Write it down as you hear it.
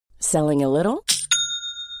Selling a little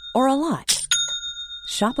or a lot?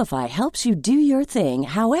 Shopify helps you do your thing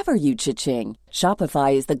however you cha-ching.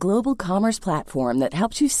 Shopify is the global commerce platform that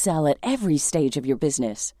helps you sell at every stage of your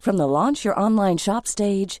business. From the launch your online shop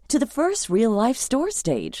stage to the first real-life store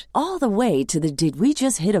stage, all the way to the did we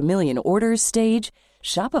just hit a million orders stage.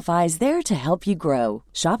 Shopify is there to help you grow.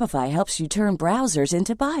 Shopify helps you turn browsers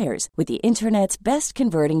into buyers with the internet's best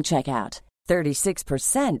converting checkout.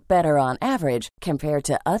 36% better on average compared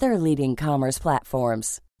to other leading commerce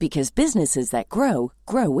platforms. Because businesses that grow,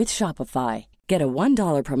 grow with Shopify. Get a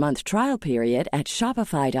 $1 per month trial period at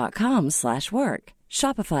shopify.com/work.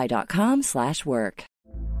 Shopify.com/work.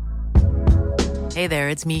 Hey there,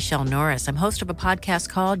 it's Michelle Norris. I'm host of a podcast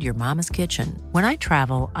called Your Mama's Kitchen. When I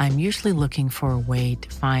travel, I'm usually looking for a way to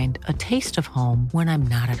find a taste of home when I'm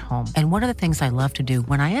not at home. And one of the things I love to do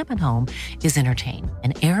when I am at home is entertain.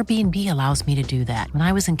 And Airbnb allows me to do that. When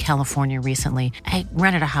I was in California recently, I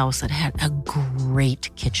rented a house that had a great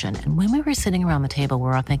kitchen. And when we were sitting around the table, we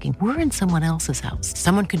were all thinking, we're in someone else's house.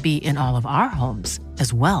 Someone could be in all of our homes as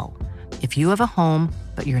well. If you have a home,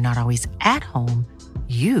 but you're not always at home,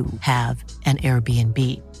 you have an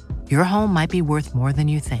Airbnb. Your home might be worth more than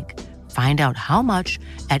you think. Find out how much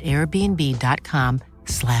at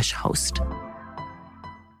airbnb.com/host.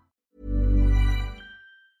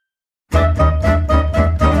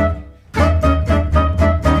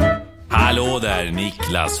 Hallå där,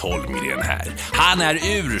 Niklas Holmgren här. Han är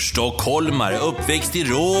urstockholmare, uppväxt i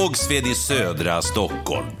Rågsved i södra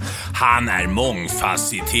Stockholm. Han är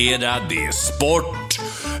mångfacetterad, det är sport,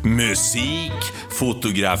 musik,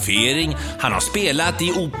 fotografering. Han har spelat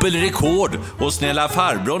i Opel Rekord och Snälla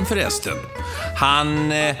farbrorn förresten.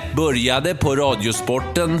 Han började på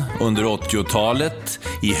Radiosporten under 80-talet.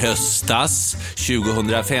 I höstas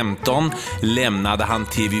 2015 lämnade han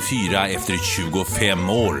TV4 efter 25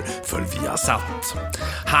 år för Viasat.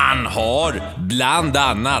 Han har bland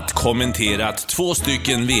annat kommenterat 2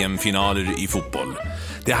 VM-finaler i fotboll.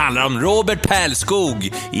 Det handlar om Robert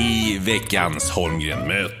Pärlskog i veckans Holmgren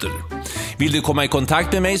möter. Vill du komma i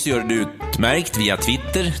kontakt med mig så gör du utmärkt via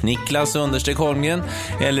Twitter, Niklas_Holmgren,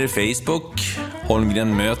 eller Facebook,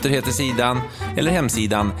 Holmgren möter heter sidan, eller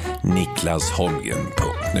hemsidan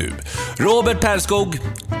niklasholmgren.nu. Robert Pärlskog,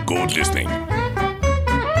 god lyssning.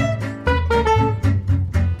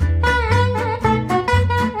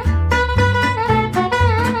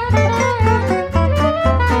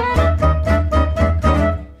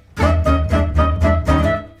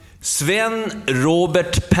 Sven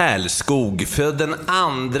Robert Pärlskog, född den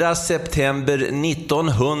 2 september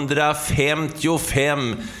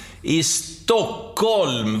 1955 i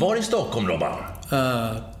Stockholm. Var i Stockholm, Robban?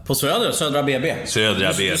 På Södra BB.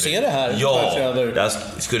 Södra BB. Du ser det här. Ja, jag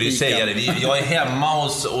skulle ju säga det. Jag är hemma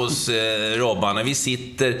hos Robban. Vi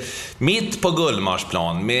sitter mitt på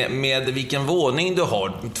Gullmarsplan med vilken våning du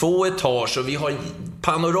har. 2 etage och vi har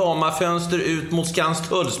panoramafönster ut mot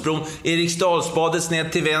Skanstullsbron, Eriksdalsbadet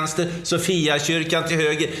snett till vänster, Sofiakyrkan till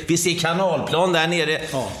höger. Vi ser kanalplan där nere.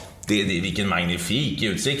 Ja. Det är vilken magnifik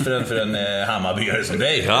utsikt för en Hammarbyare som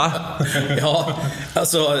dig. Ja, ja,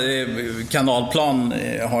 alltså kanalplan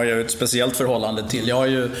har jag ett speciellt förhållande till. Jag har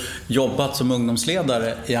ju jobbat som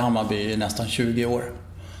ungdomsledare i Hammarby i nästan 20 år.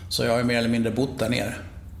 Så jag har mer eller mindre bott där nere.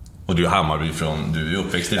 Och du är Hammarby du är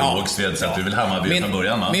uppväxt i Rågsved, så att du är väl Hammarby från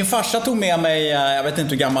början, va? Min farsa tog med mig, jag vet inte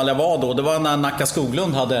hur gammal jag var då. Det var när Nacka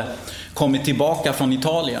Skoglund hade kommit tillbaka från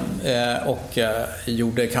Italien och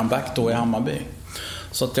gjorde comeback då i Hammarby.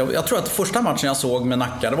 Så att jag tror att första matchen jag såg med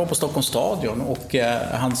Nacka, det var på Stockholms stadion och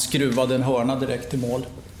han skruvade en hörna direkt i mål.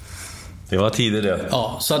 Det var tidigt det.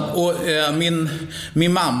 Ja, så att, och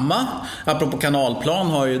min mamma, apropå kanalplan,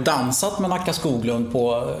 har ju dansat med Nacka Skoglund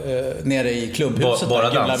på nere i klubbhuset. Bara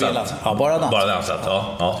dansat? Ja, bara dansat,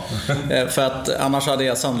 ja. För att annars hade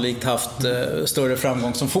jag sannolikt haft större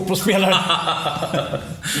framgång som fotbollsspelare.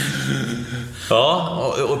 Ja,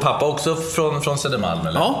 och pappa också från Södermalm,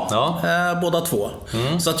 eller? Ja. Båda två.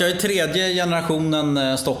 Så att jag är 3:e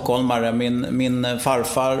generationen stockholmare. Min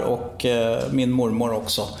farfar och min mormor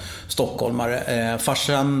också stockholmare.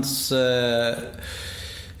 Farsans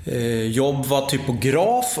jobb var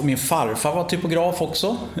typograf och min farfar var typograf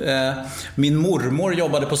också. Min mormor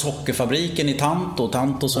jobbade på sockerfabriken i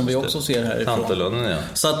Tanto som vi också ser härifrån. Tantolunden, ja.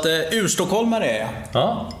 Så att urstockholmare är jag.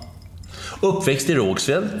 Ja. Uppväxt i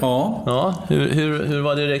Rågsved. Ja. Hur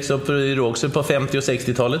var det att växa upp i Rågsved på 50- och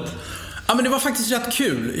 60-talet? Ja, men det var faktiskt rätt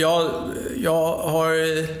kul. Jag har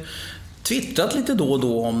twittrat lite då och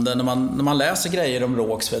då om det när man läser grejer om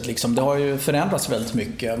Rågsved liksom. Det har ju förändrats väldigt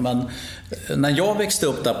mycket, men när jag växte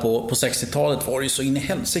upp där på 60-talet var det ju så in i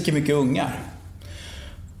helsike mycket ungar.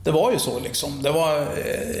 Det var ju så liksom. Det var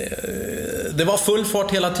det var full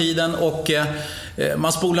fart hela tiden och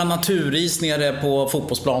man spolade naturis nere på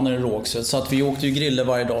fotbollsplanen i Rågsved. Så att vi åkte ju griller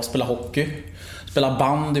varje dag och spelade hockey. Spelade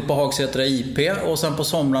bandy på Hagsätra IP och sen på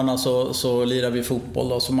somrarna så lirade vi fotboll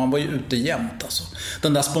då, så man var ju ute jämt alltså.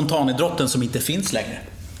 Den där spontanidrotten som inte finns längre.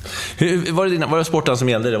 Var det sporten som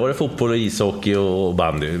gällde det? Var det fotboll och ishockey och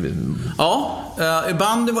bandy? Ja, i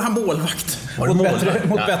bandy var han målvakt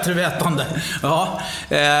mot bättre vetande. Ja,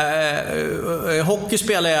 hockey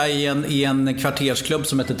spelade jag i en kvartersklubb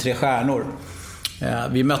som heter Tre Stjärnor.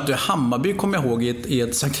 Vi mötte Hammarby, kommer jag ihåg, i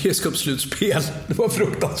ett Sankt Erikscup-slutspel. Det var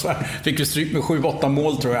fruktansvärt. Fick ju stryk med 7-8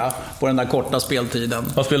 mål tror jag på den där korta speltiden.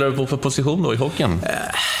 Vad spelar du på för position då i hockeyn?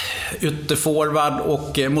 Ytterforward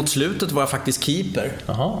och mot slutet var jag faktiskt keeper.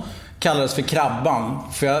 Aha. Kallades för Krabban.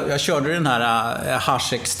 För jag körde den här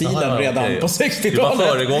Hasek-stilen redan på 60-talet. Du var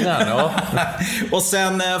föregångaren, ja. Och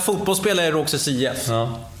sen fotboll spelade jag i Rågsveds IF.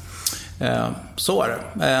 Ja. Så var det.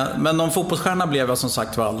 Men någon fotbollsstjärna blev jag som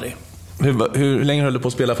sagt var aldrig. Hur länge höll du på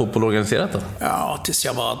att spela fotboll organiserat då? Ja, tills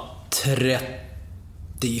jag var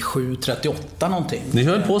 37-38 någonting. Ni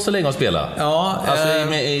höll på så länge att spela? Ja.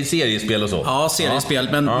 Alltså i seriespel och så? Ja, seriespel.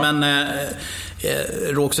 Men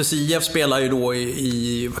Rågsveds IF spelar ju då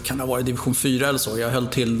i vad kan det vara, division 4 eller så. Jag höll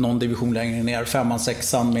till någon division längre ner, 5an,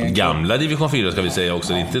 6an med gamla division 4 ska vi säga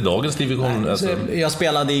också, inte dagens division. Nej, alltså. Jag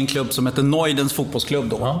spelade i en klubb som heter Neudens fotbollsklubb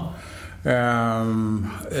då. Ja.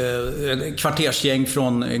 Kvartersgäng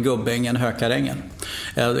från Gubbängen, Hökarängen.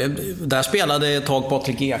 Där spelade ett tag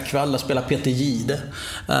Patrik Ekvall, där spelade Peter Gide,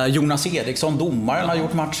 Jonas Eriksson, domaren, har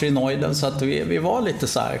gjort matcher i Neuden. Så att vi var lite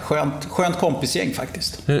så här skönt kompisgäng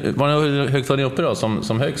faktiskt. Hur högt var ni uppe då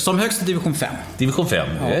som högst? Som högst division 5. Division 5?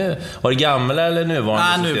 Ja. Var det gamla eller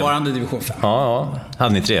nuvarande system? Nuvarande division 5. Ja.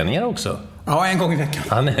 Hade ni träningar också? Ja, en gång i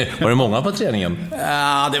veckan. Var det många på träningen?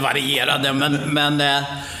 Ja, det varierade, men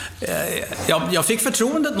jag fick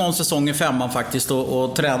förtroendet någon säsong i 5an faktiskt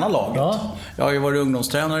att träna laget. Ja. Jag har ju varit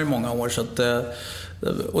ungdomstränare i många år så att,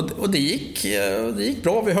 och det gick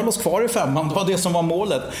bra. Vi höll oss kvar i 5an, det var det som var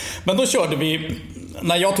målet. Men då körde vi,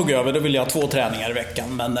 när jag tog över, då ville jag 2 träningar i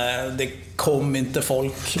veckan. Men det kom inte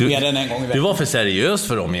folk mer än en gång i veckan. Du var för seriös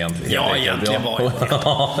för dem egentligen. Ja, egentligen var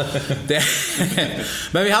jag.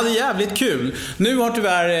 Men vi hade jävligt kul. Nu har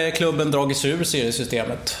tyvärr klubben dragits ur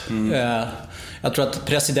seriesystemet. Jag tror att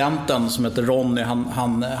presidenten som heter Ronny,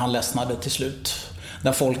 han ledsnade till slut.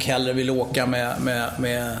 När folk hellre ville åka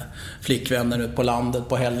med flickvänner ut på landet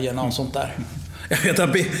på helgerna och sånt där. Jag vet att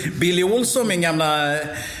Billy Olsson, min gamla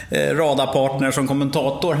radarpartner som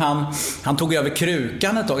kommentator, han tog över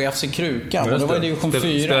Krukan ett tag, FC Krukan. Och det var i division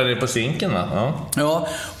 4. Spelade på Zinken, va? Ja,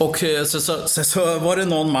 och så var det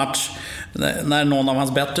någon match när någon av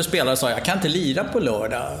hans bättre spelare sa, jag kan inte lira på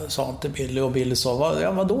lördag, sa han till Billy. Och Billy sa,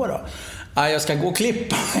 vad då? Nej, jag ska gå och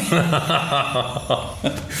klippa.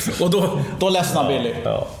 Och då ledsnade Billy.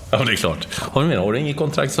 Ja, det är klart. Har du inget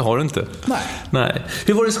kontrakt så har du inte. Nej.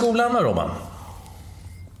 Hur var det i skolan då, Robban?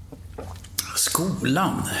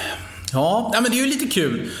 Skolan? Ja, men det är ju lite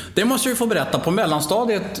kul. Det måste jag ju få berätta. På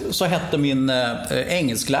mellanstadiet så hette min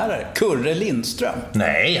engelsklärare Kurre Lindström.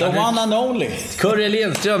 Nej, the one and only. Kurre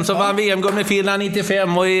Lindström som vann VM-guld med Finland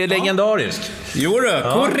 95 och är legendarisk. Jo då,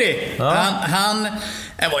 Kurre. Han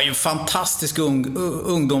var ju en fantastisk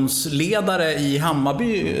ungdomsledare i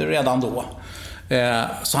Hammarby redan då.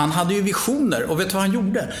 Så han hade ju visioner. Och vet du vad han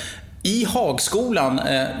gjorde? I Hagskolan,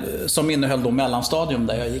 som innehöll då mellanstadium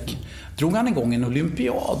där jag gick, drog han igång en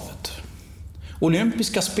olympiad.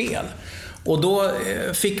 Olympiska spel. Och då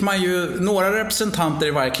fick man ju, några representanter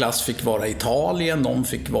i varje klass fick vara Italien, någon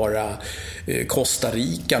fick vara Costa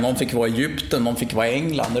Rica, någon fick vara Egypten, någon fick vara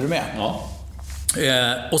England. Är du med? Ja.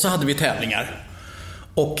 Och så hade vi tävlingar.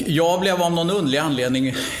 Och jag blev av någon underlig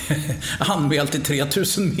anledning anmäld till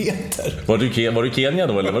 3000 meter. Var du Kenya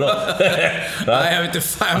då eller vadå? Nej, jag vet inte,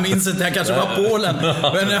 jag minns inte, jag kanske var Polen.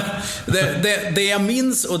 Men det jag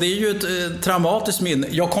minns, och det är ju ett traumatiskt minne,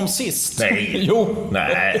 jag kom sist. Nej. Jo.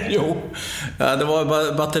 Nej. Jo. Ja, det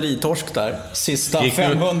var batteritorsk där. Sista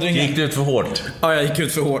 500. Gick du ut för hårt? Ja, jag gick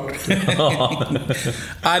ut för hårt.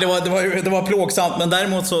 Nej, det var plågsamt. Men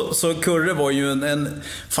däremot så Kurre var ju en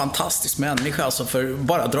fantastisk människa, alltså, för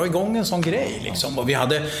bara dra igång en sån grej liksom. Och vi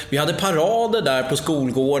hade parader där på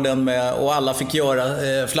skolgården och alla fick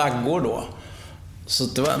göra flaggor då. Så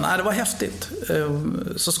det var häftigt.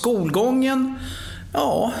 Så skolgången,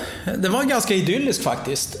 ja, det var ganska idyllisk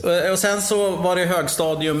faktiskt. Och sen så var det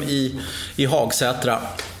högstadium i Hagsätra.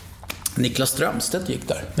 Niklas Strömstedt gick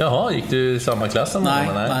där. Jaha, gick du i samma klass som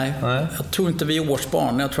honom? Nej. Jag tror inte vi är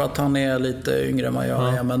årsbarn. Jag tror att han är lite yngre än vad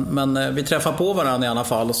jag är. Men vi träffar på varandra i alla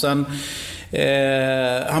fall. Och sen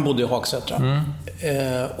Han bodde i Hagsätra.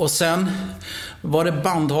 Och sen var det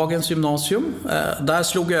Bandhagens gymnasium. Där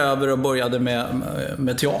slog jag över och började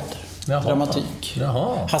med teater. Dramatik.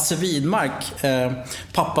 Hasse Widmark,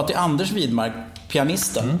 pappa till Anders Widmark,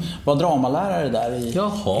 pianisten, var dramalärare där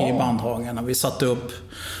i Bandhagen. Vi satte upp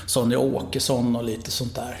Sonja Åkesson och lite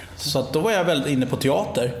sånt där. Så att då var jag väldigt inne på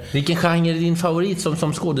teater. Vilken genre är din favorit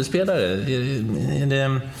som skådespelare?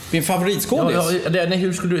 Min favoritskådis?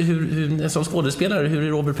 Hur som skådespelare, hur är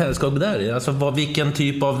Robert Perskog där? Alltså, vilken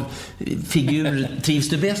typ av figur trivs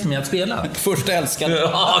du bäst med att spela? Första älskade.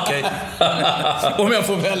 Ja, okej. Om jag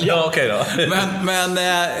får välja. Ja, okej då. Men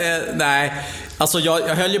nej. Alltså jag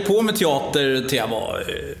höll ju på med teater till jag var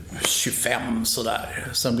 25 sådär.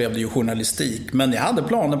 Sen blev det ju journalistik. Men jag hade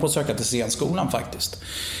planer på att söka till scenskolan faktiskt.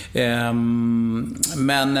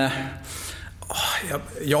 Men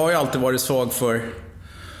jag har ju alltid varit svag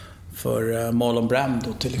för Marlon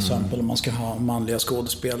Brando till exempel. Om man ska ha manliga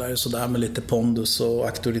skådespelare sådär med lite pondus och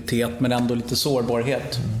auktoritet men ändå lite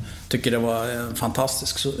sårbarhet. Tycker det var en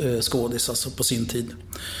fantastisk skådis alltså på sin tid.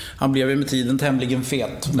 Han blev ju med tiden tämligen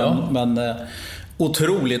fet men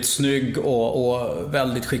otroligt snygg och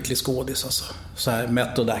väldigt skicklig skådis alltså. Så här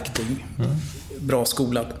method acting. Bra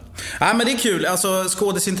skolad. Nej, men det är kul. Alltså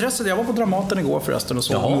skådisintresset. Jag var på Dramaten igår förresten och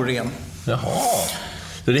såg Loreen. Jaha.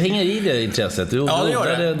 Så det hänger i det intresset. Du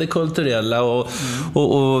gör det kulturella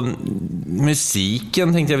och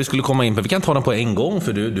musiken tänkte jag vi skulle komma in på. Vi kan ta den på en gång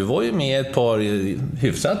för du var ju med i ett par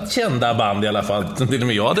hyfsat kända band i alla fall. Till och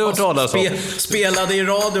med jag hade hört talas om. Spelade i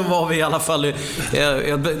radio var vi i alla fall ett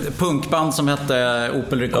punkband som hette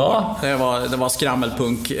Opel Record. Ja. Det var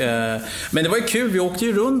skrammelpunk. Men det var ju kul. Vi åkte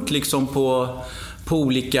ju runt liksom på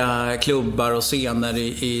olika klubbar och scener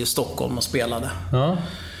i Stockholm och spelade. Ja.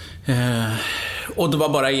 Och det var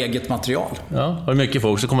bara eget material. Ja, var det mycket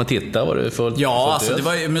folk som kom och titta? Var det fullt, alltså det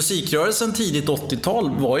var ju, musikrörelsen tidigt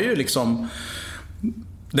 80-tal var ju liksom,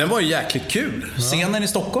 den var ju jäkligt kul. Scenen i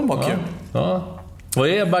Stockholm var kul. Ja. Vad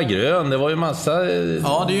är Ebba Grön? Det var ju massa...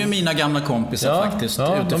 Ja, det är ju mina gamla kompisar faktiskt.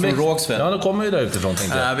 Utifrån Rågsved. Ja, de kommer ju där utifrån,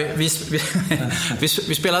 tänkte jag.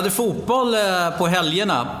 Vi spelade fotboll på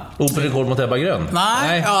helgerna. Opel Record mot Ebba Grön?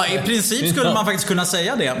 Nej. Ja, i princip skulle man faktiskt kunna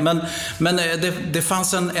säga det. Men det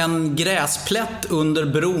fanns en gräsplätt under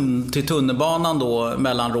bron till tunnelbanan då,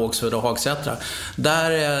 mellan Rågsved och Hagsätra.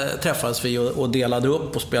 Där träffades vi och delade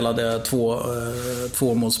upp och spelade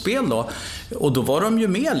tvåmålsspel då. Och då var de ju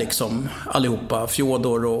med liksom allihopa.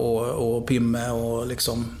 Fjodor och Pimme och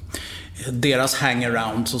liksom deras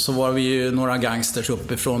hangaround. Så var vi ju några gangsters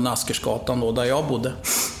uppifrån Askersgatan då, där jag bodde.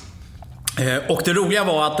 Och det roliga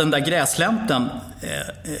var att den där gräslänten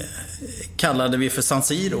kallade vi för San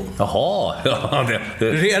Siro. Jaha,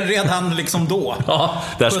 redan liksom då. Ja,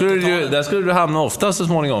 där skulle du hamna ofta så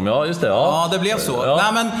småningom. Ja, just det. Ja, det blev så.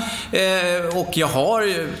 Ja. Nej, men, och jag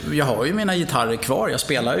har ju mina gitarrer kvar. Jag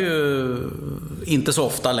spelar ju inte så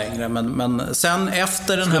ofta längre, men sen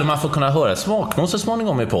efter den skulle man få kunna höra smakmål så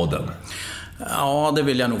småningom i podden? Ja, det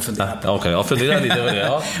vill jag nog fundera på. Okej, jag funderar lite över det.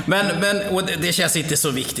 Ja. Men och det känns inte så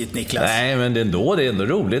viktigt, Niklas. Nej, men det är ändå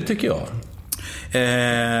roligt tycker jag.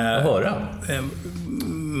 Att höra.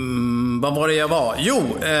 Vad var det jag var? Jo,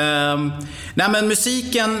 nej men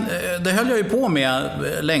musiken, det höll jag ju på med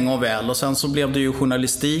länge och väl. Och sen så blev det ju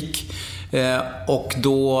journalistik. Och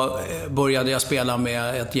då började jag spela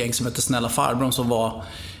med ett gäng som heter Snälla Farbrorn som var...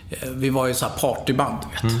 Vi var ju så här partyband,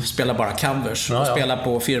 vet. Spelade bara covers och spelade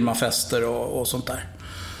på firmafester och sånt där.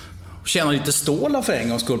 Tjäna lite stålar för en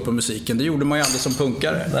gångs skull på musiken. Det gjorde man ju aldrig som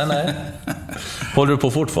punkare. Nej. Håller du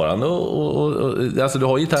på fortfarande? Alltså du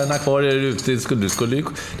har gitarrerna kvar ute.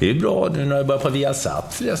 Det är bra nu när jag börjar på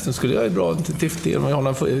Viasat. Förresten skulle jag ju bra till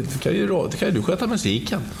kan du sköta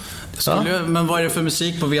musiken. Men vad är det för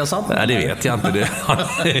musik på Viasat? Nej, det vet jag inte.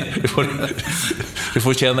 Du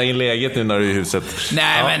får känna in läget nu när du är i huset.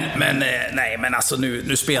 Nej, men alltså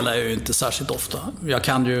nu spelar jag ju inte särskilt ofta. Jag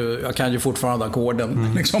kan ju fortfarande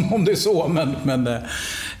ackorden liksom, om det är så,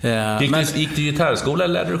 men gick du gitarrskola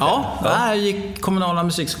eller lärde du själv? Ja, jag gick kommunala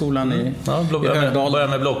musikskolan i Högdal.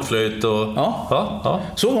 Började med blockflöjt och... Ja.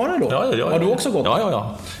 Så var det då? Ja. Har du också gått?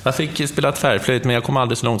 Ja. Jag fick spela tvärflöjt, men jag kom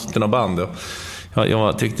aldrig så långt till någon band.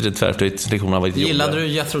 Jag tyckte det tvärflöjtslektionerna var lite jobbigt. Gillade du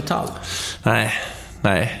Jethro Tull?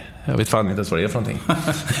 Nej. Jag vet fan inte ens vad det är för någonting.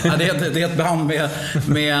 Ja, det är ett band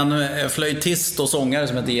med en flöjtist och sångare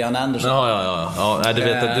som heter Ian Anderson. Ja.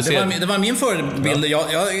 Det var min förebild.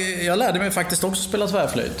 Jag lärde mig faktiskt också spela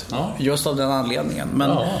tvärflöjt. Ja. Just av den anledningen.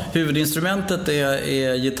 Men huvudinstrumentet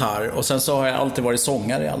är gitarr. Och sen så har jag alltid varit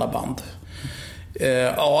sångare i alla band.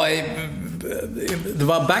 Det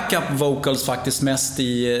var backup vocals faktiskt mest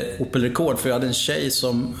i Opel Record. För jag hade en tjej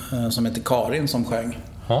som heter Karin som sjöng.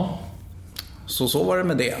 Ja. Så var det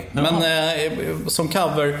med det. Ja. Men som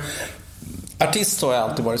coverartist har jag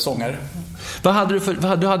alltid varit sångare. Vad hade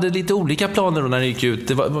du hade lite olika planer då när du gick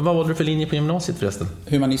ut. Vad var det för linje på gymnasiet förresten?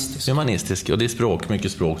 Humanistisk. Och det är språk,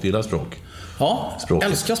 mycket språk. Du gillar språk? Ja, språket.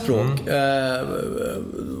 Älskar språk.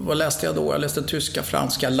 Vad läste jag då? Jag läste tyska,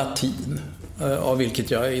 franska, latin. Av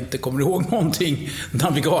vilket jag inte kommer ihåg någonting.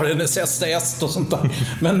 Navigaren, SSS och sånt där.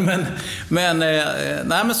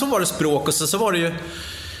 Men så var det språk. Och så var det ju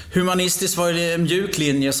humanistiskt, var det en mjuk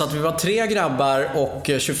linje. Så att vi var 3 grabbar och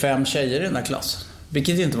 25 tjejer i den här klassen.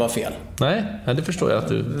 Vilket inte var fel. Nej, det förstår jag att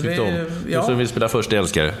du tyckte om. Du som vill spela första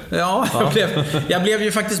älskare. Ja, jag blev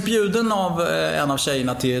ju faktiskt bjuden av en av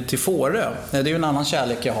tjejerna till Fårö. Det är ju en annan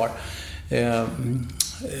kärlek jag har.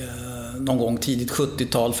 Någon gång tidigt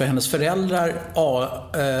 70-tal. För hennes föräldrar,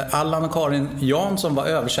 Allan och Karin Jansson, var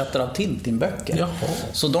översättare av Tintin-böcker. Jaha.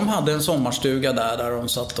 Så de hade en sommarstuga där de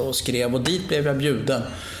satt och skrev. Och dit blev jag bjuden.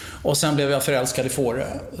 Och sen blev jag förälskad i Fårö.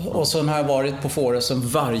 Och sen har jag varit på Fårö sen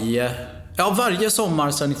varje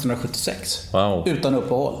sommar sedan 1976. Wow. Utan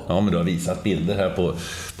uppehåll. Ja, men du har visat bilder här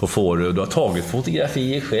på Fårö. Du har tagit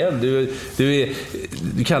fotografier själv.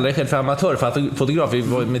 Du kallar dig själv för amatörfotograf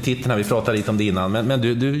med titeln här. Vi pratade lite om det innan. Men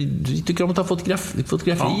du tycker om att ta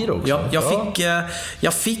fotografier också.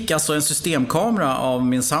 Jag fick alltså en systemkamera av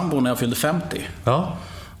min sambo när jag fyllde 50. Ja.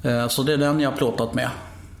 Så det är den jag har plåtat med.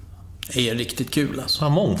 Det är riktigt kul alltså. Ja,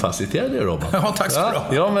 mångfacetterad är Robban. Ja, tack ska du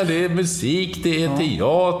ha. Ja, men det är musik, det är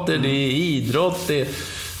teater, det är idrott, det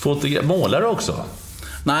är målare också.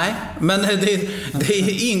 Nej, men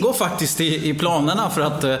det ingår faktiskt i planerna, för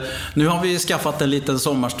att nu har vi skaffat en liten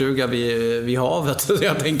sommarstuga vid havet. Så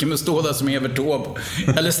jag tänker mig stå där som Evert Taube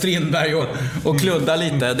eller Strindberg och kludda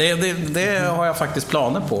lite. Det har jag faktiskt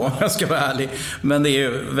planer på, jag ska vara ärlig. Men det är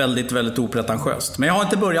ju väldigt, väldigt opretentiöst. Men jag har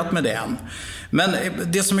inte börjat med det än. Men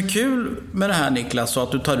det som är kul med det här, Niklas, så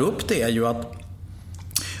att du tar upp det, är ju att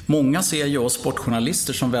många ser ju oss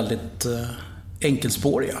sportjournalister som väldigt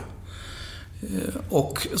enkelspåriga.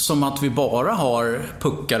 Och som att vi bara har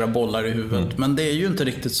puckar och bollar i huvudet. Men det är ju inte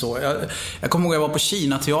riktigt så. Jag kommer ihåg att jag var på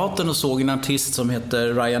Kina-teatern och såg en artist som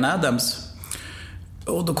heter Ryan Adams.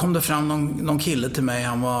 Och då kom det fram någon kille till mig.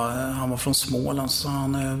 Han var från Småland. Så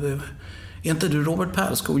han, är inte du Robert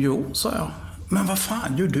Pärlskog? Jo, sa jag. Men vad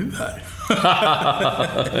fan gör du här?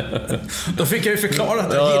 Då fick jag ju förklara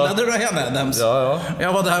att jag gillade Ryan Adams. Ja.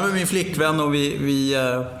 Jag var där med min flickvän och vi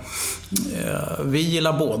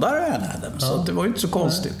gillar båda Ryan Adams. Så det var ju inte så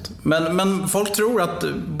konstigt. Men folk tror att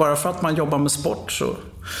bara för att man jobbar med sport så...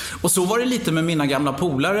 Och så var det lite med mina gamla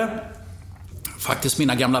polare. Faktiskt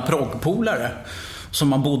mina gamla proggpolare. Som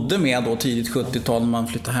man bodde med då tidigt 70-tal när man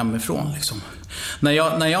flyttade hemifrån liksom.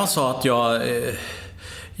 När jag sa att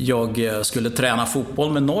jag skulle träna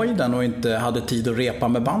fotboll med Neuden och inte hade tid att repa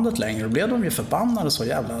med bandet längre, då blev de ju förbannade, så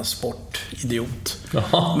jävla sportidiot.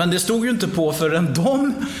 Jaha. Men det stod ju inte på förrän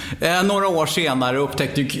de några år senare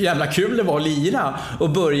upptäckte hur jävla kul det var att lira och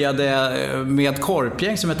började med ett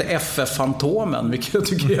korpgäng som heter FF Fantomen, vilket jag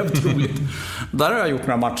tycker är helt roligt. Där har jag gjort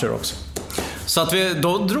några matcher också. Så att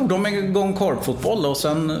då drog de igång korpfotboll och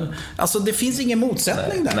sen... Alltså det finns ingen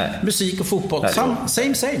motsättning där. Nej. Musik och fotboll.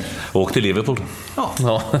 Same. Åk till Liverpool. Ja.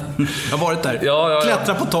 Jag har varit där.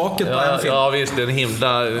 Klättra på taket på en film. Ja, visst. En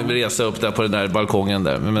himla resa upp där på den där balkongen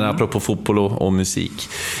där. Men apropå fotboll och musik.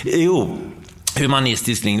 Jo,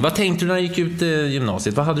 humanistisk linje. Vad tänkte du när du gick ut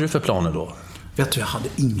gymnasiet? Vad hade du för planer då? Vet du, jag hade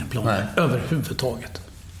inga planer överhuvudtaget.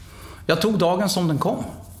 Jag tog dagen som den kom.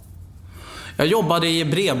 Jag jobbade i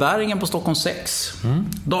brevbäringen på Stockholm 6.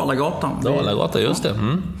 Dalagatan. Dalagatan, just det.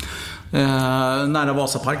 Nära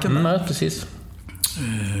Vasaparken. Ja, precis.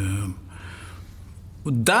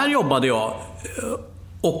 Och där jobbade jag.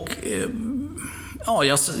 Och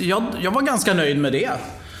jag var ganska nöjd med det.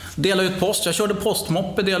 Delade ut post. Jag körde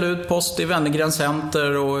postmoppe, delade ut post i Wennergrens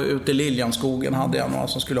Center, och ute i Liljanskogen hade jag några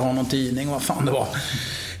som skulle ha någon tidning, vad fan det var.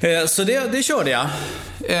 Så det körde jag.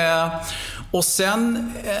 Och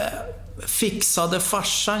sen... fixade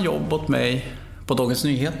farsan jobb åt mig på Dagens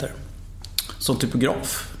Nyheter som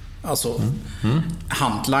typograf. Alltså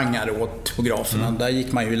hantlangare åt typograferna. Där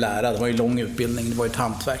gick man ju i lära. Det var ju lång utbildning, det var ju ett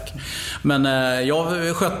hantverk. Men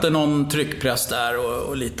jag skötte någon tryckpress där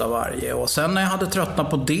och lite av varje. Och sen när jag hade tröttnat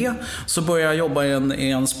på det så började jag jobba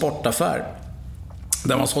i en sportaffär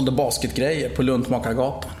där man sålde basketgrejer på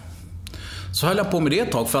Luntmakargatan. Så höll jag på med det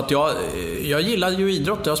ett tag, för att jag gillade ju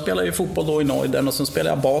idrott. Jag spelade ju fotboll då i Neuden, och sen spelade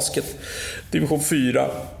jag basket division 4,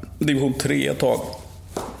 division 3 ett tag.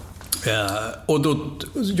 Och då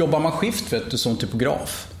jobbar man skift, vet du, som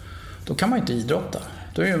typograf. Då kan man inte idrotta.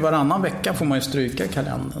 Då är ju varannan vecka får man ju stryka i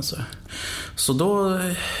kalendern. Så då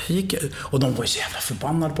gick jag, och de var ju så jävla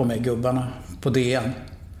förbannade på mig, gubbarna på DN.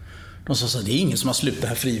 Och så sa det är ingen som har slutat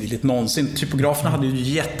här frivilligt någonsin. Typograferna hade ju en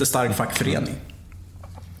jättestark fackförening.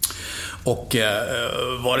 Och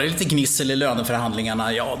var det lite gnissel i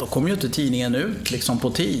löneförhandlingarna, ja då kom ju inte tidningen ut liksom på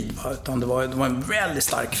tid. Utan det var en väldigt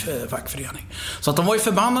stark fackförening. Så att de var ju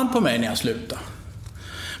förbannade på mig när jag slutade.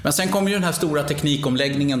 Men sen kom ju den här stora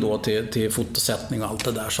teknikomläggningen då till fotosättning och allt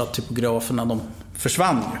det där. Så att typograferna de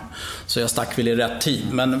försvann ju. Så jag stack väl i rätt tid.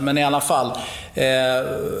 Men i alla fall,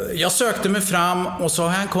 jag sökte mig fram och så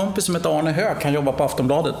har jag en kompis som heter Arne Höök. Han jobbar på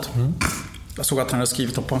Aftonbladet. Jag såg att han har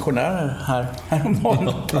skrivit om pensionärer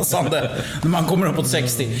häromdagen, passande, när man kommer upp på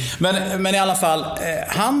 60. Men i alla fall,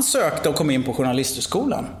 han sökte och kom in på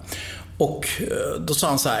journalisthögskolan. Och då sa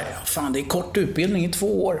han så här, fan det är kort utbildning i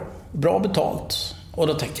 2 år, bra betalt. Och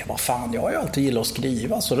då tänkte jag, vad fan, jag har ju alltid gillat att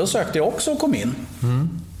skriva. Så då sökte jag också och kom in.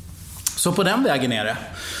 Så på den vägen är det.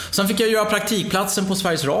 Sen fick jag göra praktikplatsen på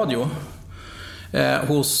Sveriges Radio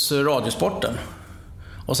hos Radiosporten.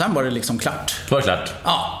 Och sen var det liksom klart. Det var klart?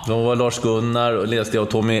 Ja. Då var Lars-Gunnar och läste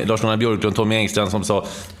jag och Lars-Gunnar Björklund och Tommy Engstrand som sa,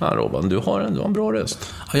 Robban, du har en bra röst.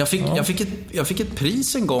 Ja, jag fick ett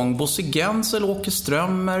pris en gång. Bosse Gensel, Åke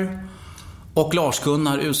Strömmer och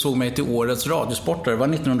Lars-Gunnar utsåg mig till årets radiosportare. Det var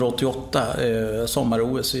 1988,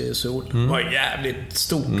 sommar-OS i Seoul. Det var jävligt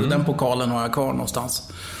stort. Och den pokalen har jag kvar någonstans.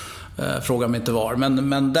 Fråga mig inte var.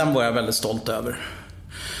 Men den var jag väldigt stolt över.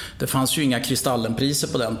 Det fanns ju inga Kristallenpriser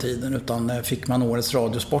på den tiden, utan fick man årets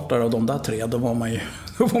radiosportare av de där 3, då var man ju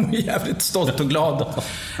jävligt stolt och glad.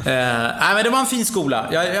 Nej, men det var en fin skola.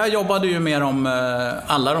 Jag jobbade ju med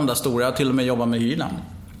alla de där stora. Jag till och med jobbade med Hyland.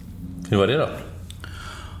 Hur var det då?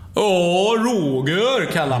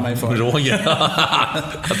 Roger kallar mig för. Roger.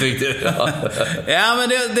 Jag tyckte, ja,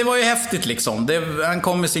 men det var ju häftigt liksom. Han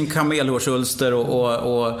kom med sin kamelhårsulster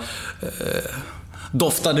och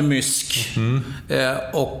doftade mysk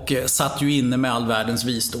och satt ju inne med all världens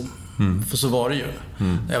visdom. För så var det ju.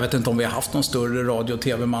 Jag vet inte om vi har haft någon större radio- och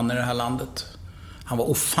tv-man i det här landet. Han var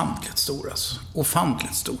ofantligt stor alltså.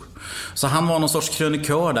 Ofantligt stor. Så han var någon sorts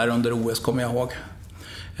krönikör där under OS, kommer jag ihåg.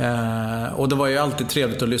 Och det var ju alltid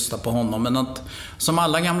trevligt att lyssna på honom. Men att, som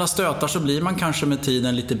alla gamla stötar så blir man kanske med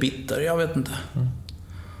tiden lite bitter. Jag vet inte.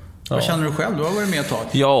 Vad känner du själv? Du har varit med ett tag.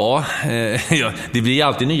 Ja, det blir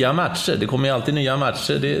alltid nya matcher. Det kommer ju alltid nya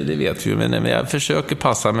matcher, det vet vi ju. Men jag försöker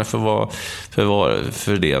passa mig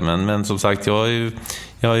för det. Men som sagt, jag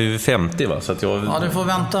är ju 50, va? Så att jag... Ja, du får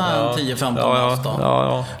vänta 10-15 år.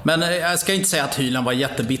 Ja. Men jag ska inte säga att Hyland var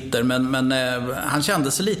jättebitter, men han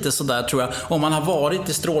kände sig lite sådär, tror jag. Om man har varit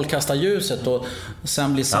i strålkastarljuset och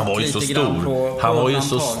sen blir satt lite grann på han var ju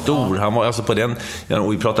så stor. Han var alltså på den,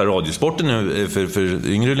 och vi pratar radiosporten nu för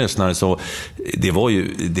yngre lyssnare, så det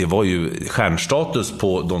var ju stjärnstatus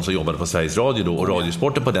på de som jobbade på Sveriges Radio då, och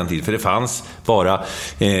radiosporten på den tiden, för det fanns bara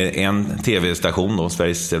en tv-station då,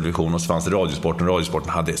 Sveriges Television, och så fanns det radiosporten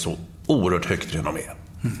hade så oerhört högt renommé.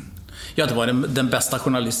 Ja, det var den bästa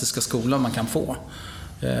journalistiska skolan man kan få.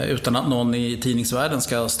 Utan att någon i tidningsvärlden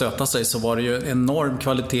ska stöta sig, så var det ju enorm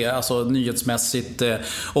kvalitet, alltså nyhetsmässigt.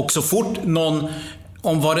 Och så fort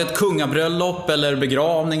om var det ett kungabröllop eller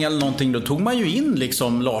begravning eller någonting, då tog man ju in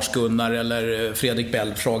liksom Lars-Gunnar eller Fredrik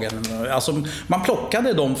Belfrage. Alltså man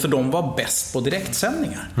plockade dem, för de var bäst på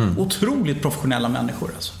direktsändningar. Otroligt professionella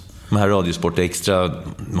människor alltså. De här Radiosport Extra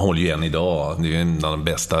håller ju än idag. Det är en av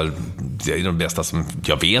de bästa som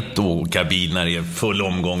jag vet att åka bil när det är full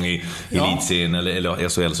omgång i elitserien eller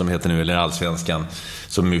SHL som heter nu, eller Allsvenskan.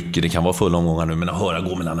 Så mycket, det kan vara full omgångar nu, men att höra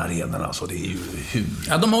gå mellan arenorna, så det är ju hur...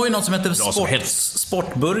 Ja, de har ju något som heter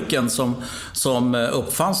Sportburken som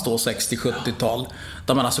uppfanns då 60-70-tal,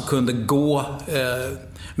 där man alltså kunde gå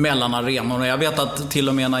mellan arenorna. Jag vet att till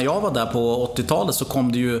och med när jag var där på 80-talet så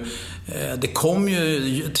kom det kom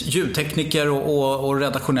ju ljudtekniker och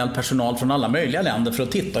redaktionell personal från alla möjliga länder för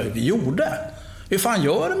att titta hur vi gjorde. Hur fan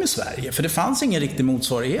gör de i Sverige? För det fanns ingen riktig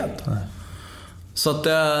motsvarighet. Nej. Så att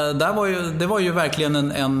det var ju verkligen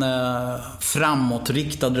en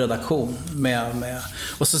framåtriktad redaktion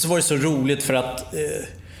och så var det så roligt för att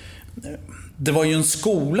det var ju en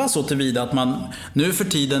skola så tillvida att nu för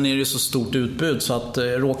tiden är det så stort utbud, så att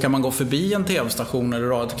råkar man gå förbi en tv-station eller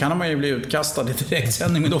radio, kan man ju bli utkastad i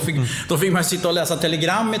direktsändning, men då fick man sitta och läsa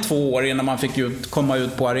telegram i 2 år innan man fick komma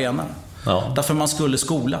ut på arenan. Ja. Därför man skulle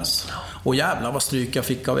skolas. Och jävlar vad stryk jag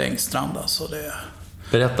fick av Engstrand alltså det...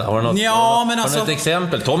 Berätta, har du något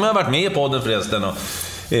exempel? Tommy har varit med i podden förresten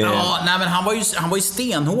Ja, nej, men han var ju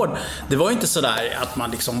stenhård. Det var ju inte sådär att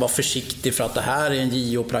man liksom var försiktig för att det här är en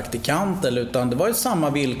JO-praktikant, utan det var ju samma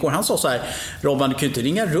villkor. Han sa så här: Robban, du kan ju inte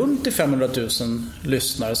ringa runt till 500 000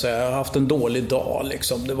 lyssnare, så jag har haft en dålig dag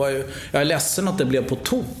liksom. Det var ju, jag är ledsen att det blev på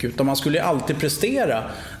tok, utan man skulle ju alltid prestera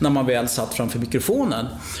när man väl satt framför mikrofonen.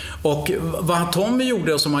 Och vad Tommy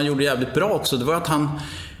gjorde, och som han gjorde jävligt bra också, det var att han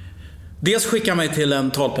dels skickade mig till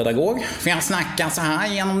en talpedagog, för jag snackar så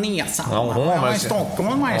här genom näsan. Jag var i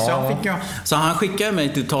Stockholm, så han skickade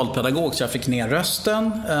mig till talpedagog, så jag fick ner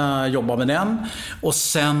rösten, jobba med den. Och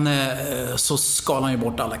sen så skalade han ju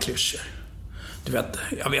bort alla klyschor. Du vet,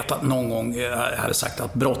 jag vet att någon gång jag hade sagt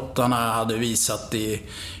att brottarna hade visat i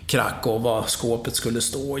Krakow var skåpet skulle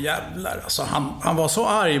stå, jävlar. Alltså han var så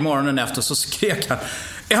arg morgonen efter, så skrek han: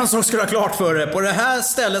 en sak ska du ha klart för dig, på det här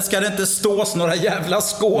stället ska det inte stås några jävla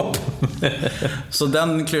skåp. Så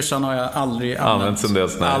den klyschan har jag aldrig använt sen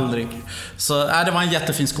dess. Nej. Aldrig. Så det var en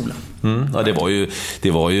jättefin skola. Ja,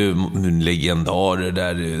 det var ju legendarer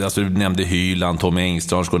där. Alltså, du nämnde Hyland, Tommy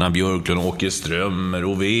Engström, Gunnar Björklund, Åke Strömmer,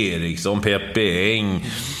 Ove Eriksson, Peppe Eng.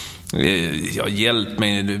 Ja, hjälp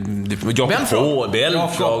mig. Jakob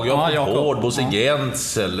Hård, Bosse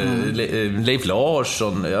Gensel, Leif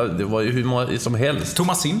Larsson. Ja, det var ju hur många som helst.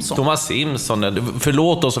 Thomas Simpson.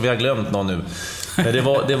 Förlåt oss om vi har glömt någon nu. Men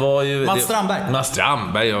det var ju Mats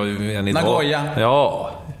Strandberg. Nagoya.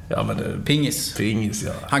 Ja, men Pingis,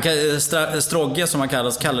 ja. Han Strogge, som han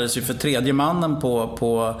kallades ju för tredje mannen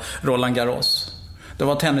på Roland Garros. Det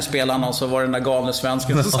var tennisspelarna, och så var det den där galne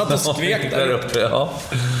svensken som satt och skrek där uppe.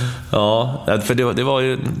 Ja, för det var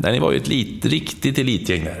ju, ni var ju ett riktigt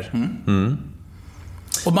elitgäng där.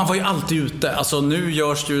 Och man var ju alltid ute. Alltså nu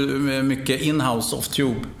görs det ju mycket in-house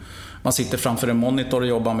off-tube. Man sitter framför en monitor och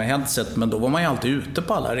jobbar med headset, men då var man ju alltid ute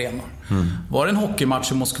på alla arenor. Var det en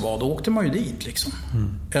hockeymatch i Moskva, då åkte man ju dit liksom.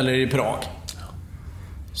 Eller i Prag.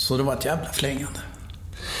 Så det var ett jävla flängande.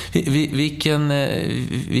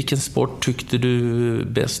 Vilken sport tyckte du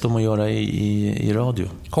bäst om att göra i radio?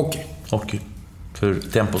 Hockey. För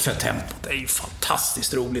tempot. Det är ju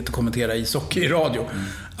fantastiskt roligt att kommentera ishockey i radio.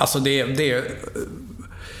 Alltså det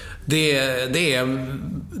är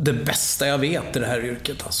det bästa jag vet i det här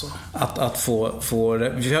yrket, alltså. Att få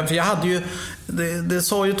för jag hade ju det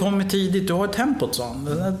sa ju Tommy tidigt, du har ett tempot, sa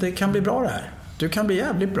han. Det kan bli bra det här. Du kan bli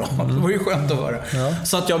jävligt bra. Det var ju skönt att höra. Ja.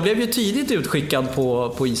 Så att jag blev ju tidigt utskickad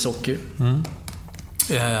på ishockey.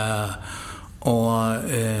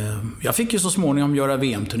 Jag fick ju så småningom göra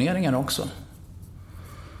VM-turneringar också.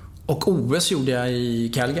 Och OS gjorde jag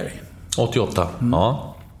i Calgary 88.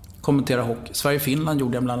 Ja. Kommentera hockey. Sverige-Finland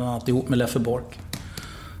gjorde jag bland annat ihop med Leffe Bork.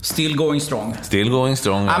 Still going strong.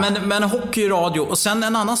 Ja, men hockey i radio. Och sen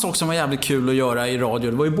en annan sak som var jävligt kul att göra i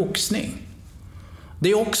radio, det var ju boxning.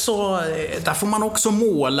 Det är också, där får man också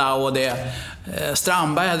måla, och det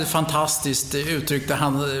Strandberg hade fantastiskt uttryck där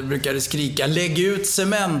han brukade skrika: lägg ut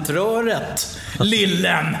cementröret,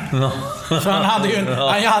 lillen. För han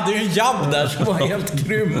hade ju en jabb där som var helt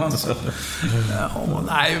grym, alltså.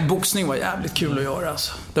 Nej, boxning var jävligt kul att göra,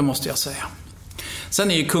 alltså. Det måste jag säga.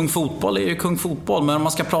 Sen är ju kung fotboll, men om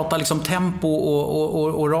man ska prata liksom tempo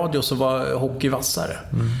och radio, så var hockey vassare.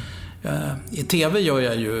 I tv gör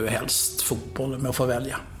jag ju helst fotboll, om jag får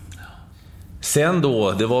välja. Sen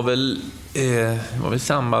då, det var väl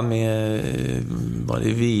samband med var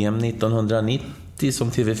det VM 1990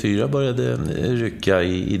 som TV4 började rycka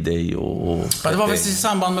i dig och det var väl i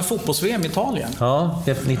samband med fotbolls-VM i Italien. Ja,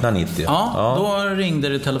 1990. Ja, då ringde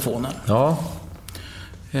det telefonen. Ja.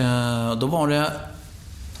 Då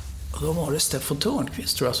var det Steffo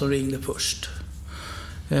Törnqvist, tror jag, som ringde först.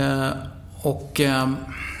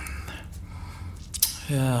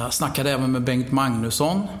 Jag snackade även med Bengt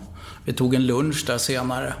Magnusson. Vi tog en lunch där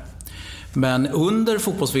senare. Men under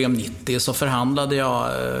fotbolls-VM 90 så förhandlade jag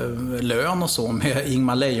lön och så med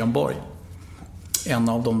Ingmar Leijonborg. En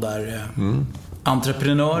av de där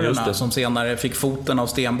entreprenörerna som senare fick foten av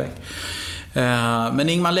Stenbeck. Men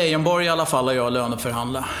Ingmar Leijonborg i alla fall och jag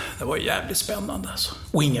löneförhandla. Det var jävligt spännande, alltså.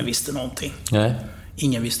 Och ingen visste någonting. Nej.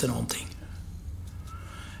 Ingen visste någonting.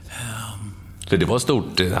 För det var stort,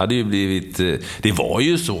 det hade ju blivit, det var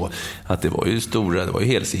ju så att det var ju stora, det var ju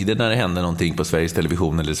helsidor när det hände någonting på Sveriges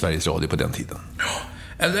Television eller Sveriges Radio på den tiden.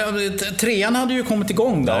 Trean hade ju kommit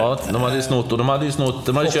igång där. Ja, de hade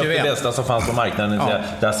köpt det bästa som fanns på marknaden,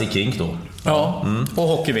 Lasse Kink då. Ja, och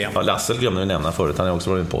hockey-VM. Ja, Lasse glömde vi nämna förut, han har också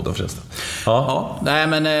varit på podden förresten. Ja, nej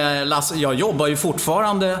men Lasse, jag jobbar ju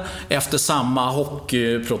fortfarande efter samma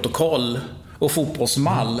hockeyprotokoll och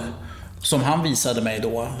fotbollsmall som han visade mig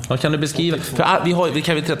då. Vad kan du beskriva? Vi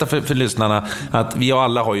kan trätta för lyssnarna att vi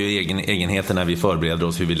alla har ju egenheter när vi förbereder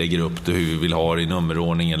oss, hur vi lägger upp det, hur vi vill ha det i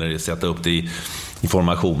nummerordning eller sätta upp det i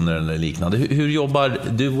formationer eller liknande. Hur jobbar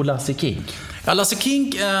du och Lasse Kink? Ja, Lasse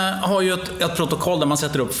Kink har ju ett protokoll där man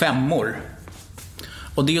sätter upp 5:or.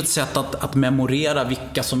 Och det är ju ett sätt att memorera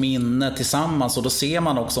vilka som är inne tillsammans, och då ser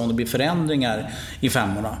man också om det blir förändringar i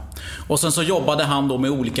 5:orna. Och sen så jobbade han då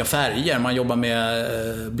med olika färger. Man jobbar med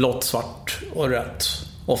blått, svart och rött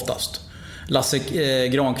oftast. Lasse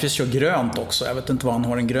Granqvist kör grönt också. Jag vet inte vad han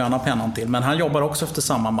har den gröna pennan till, men han jobbar också efter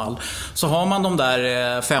samma mall. Så har man de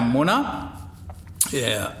där 5:orna.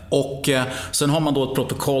 Och sen har man då ett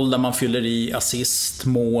protokoll där man fyller i assist,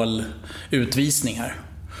 mål, utvisningar.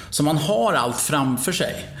 Så man har allt framför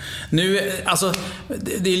sig. Nu, alltså,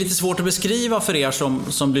 det är lite svårt att beskriva för er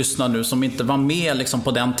som lyssnar nu, som inte var med liksom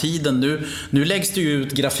på den tiden. Nu läggs det ju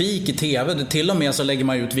ut grafik i tv. Till och med så lägger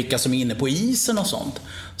man ut vilka som är inne på isen och sånt.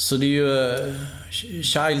 Så det är ju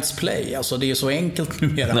child's play. Alltså det är så enkelt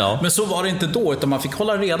numera. Ja. Men så var det inte då, utan man fick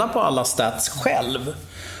hålla reda på alla stats själv.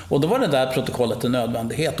 Och då var det där protokollet en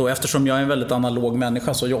nödvändighet. Och eftersom jag är en väldigt analog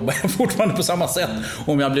människa så jobbar jag fortfarande på samma sätt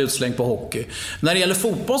om jag blir utslängd på hockey. När det gäller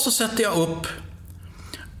fotboll så sätter jag upp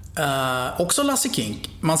också Lasse Kink.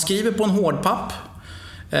 Man skriver på en hårdpapp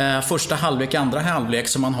första halvlek, andra halvlek,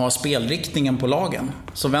 så man har spelriktningen på lagen.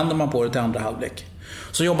 Så vänder man på det till andra halvlek.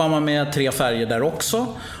 Så jobbar man med 3 färger där också.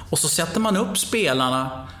 Och så sätter man upp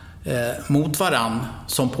spelarna mot varann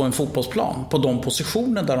som på en fotbollsplan, på de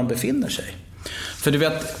positioner där de befinner sig. För du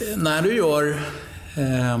vet, när du gör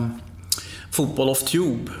fotboll off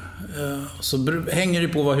tube så hänger det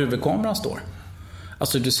på var huvudkameran står.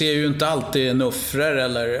 Alltså du ser ju inte alltid nuffror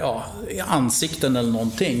eller ansikten eller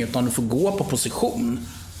någonting, utan du får gå på position.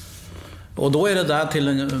 Och då är det där till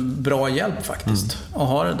en bra hjälp faktiskt att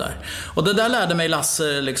ha det där. Och det där lärde mig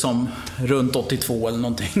Lasse liksom runt 82 eller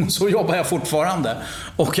någonting. Och så jobbar jag fortfarande.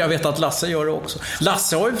 Och jag vet att Lasse gör det också.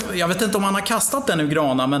 Lasse har ju, jag vet inte om han har kastat den ur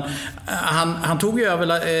Grana, men han tog ju över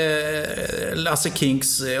Lasse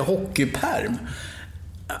Kinks hockeyperm.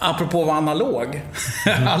 Apropå vara analog.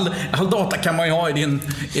 All data kan man ju ha i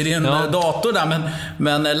din dator där.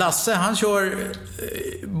 Men Lasse, han kör,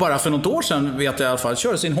 bara för något år sedan vet jag i alla fall,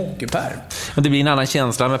 kör sin hockeypär. Det blir en annan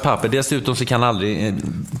känsla med papper. Dessutom så kan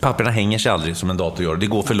papperna hänger sig aldrig som en dator gör. Det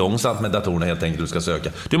går för långsamt med datorerna helt enkelt, du ska söka.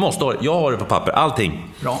 Du måste ha, jag har det på papper,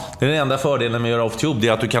 allting. Bra. Det är den enda fördelen med att göra off-tube, det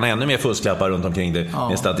är att du kan ha ännu mer fusklappar runt omkring dig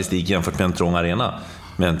med statistik jämfört med en trång arena.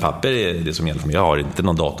 Men papper är det som gäller för mig. Jag har inte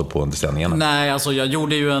någon dator på under sändningarna. Nej, alltså jag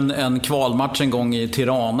gjorde ju en kvalmatch en gång i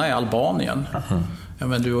Tirana i Albanien. Ja,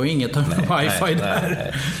 men du har inget wifi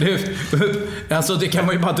där. Alltså det kan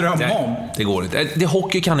man ju bara drömma om. Det går inte. Det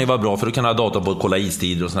hockey kan ju vara bra, för du kan ha dator på att kolla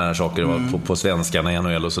istider och såna här saker på svenskarna i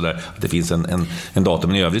NHL och sådär. Det finns en dator,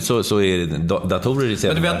 men i övrigt så är det datorer i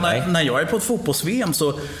serien. Men du vet, när jag är på ett fotbolls-VM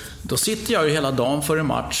så då sitter jag ju hela dagen före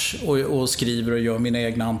match och skriver och gör mina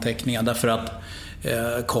egna anteckningar, därför att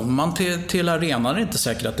kommer man till arenan är det inte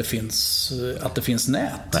säkert att det finns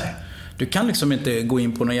nät. Nej. Du kan liksom inte gå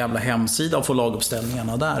in på någon jävla hemsida och få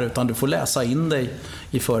laguppställningarna där, utan du får läsa in dig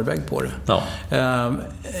i förväg på det. Ja.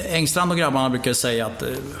 Engstrand och grabbarna brukar säga att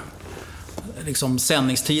liksom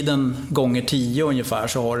sändningstiden gånger 10 ungefär,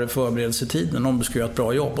 så har du förberedelsetiden om du ska göra ett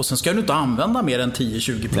bra jobb. Och sen ska du inte använda mer än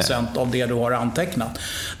 10-20% av det du har antecknat.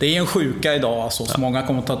 Det är en sjuka idag, alltså, så många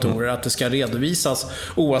kommentatorer, att det ska redovisas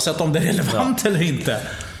oavsett om det är relevant eller inte.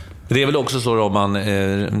 Det är väl också så om man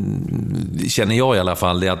känner jag i alla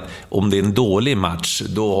fall, det att om det är en dålig match,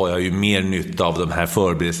 då har jag ju mer nytta av de här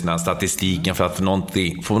förberedelserna, statistiken, för att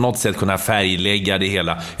på något sätt kunna färglägga det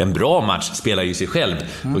hela. En bra match spelar ju sig själv.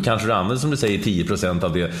 Då kanske du använder, som du säger, 10%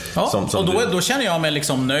 av det. Ja, och då känner jag mig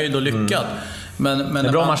liksom nöjd och lyckad. Men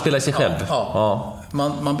en bra match spelar sig själv. Ja.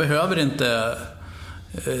 Man behöver inte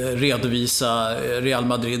redovisa Real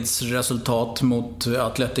Madrids resultat mot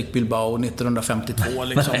Athletic Bilbao 1952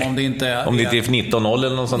 liksom, om det inte är 19-0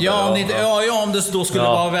 eller något sånt. Om det då skulle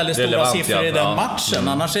vara väldigt stora siffror i den matchen.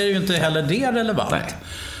 Annars är det ju inte heller det relevant. Nej.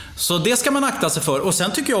 Så det ska man akta sig för. Och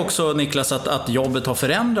sen tycker jag också, Niklas, att jobbet har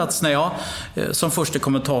förändrats. När jag som första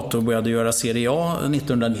kommentator började göra Serie A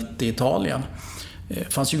 1990 i Italien,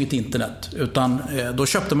 fanns ju inget internet, utan då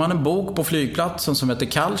köpte man en bok på flygplatsen som heter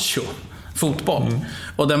Calcio, fotboll.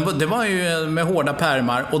 Och det var ju med hårda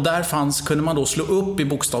pärmar, och där kunde man då slå upp i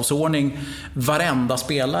bokstavsordning varenda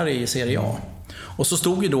spelare i Serie A. Och så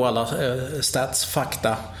stod ju då alla stats,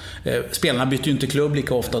 fakta. Spelarna bytte ju inte klubb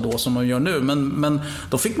lika ofta då som de gör nu, men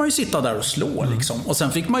då fick man ju sitta där och slå liksom. Och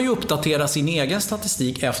sen fick man ju uppdatera sin egen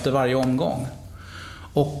statistik efter varje omgång.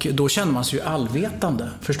 Och då kände man sig ju allvetande.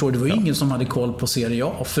 Förstår du? Det var ju ingen som hade koll på Serie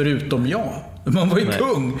A, förutom jag. Man var ju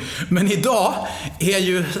kung. Men idag är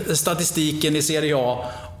ju statistiken i Serie A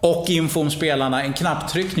och info om spelarna en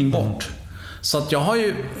knapptryckning bort. Så att jag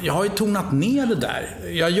har ju tonat ner det där.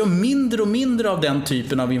 Jag gör mindre och mindre av den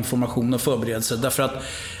typen av information och förberedelse. Därför att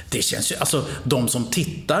det känns ju, alltså de som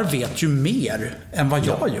tittar vet ju mer än vad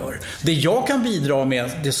jag gör. Det jag kan bidra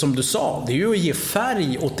med, det som du sa, det är ju att ge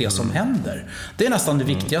färg åt det som händer. Det är nästan det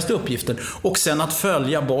viktigaste uppgiften. Och sen att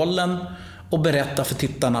följa bollen och berätta för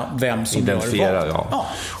tittarna vem som gör vad. Ja.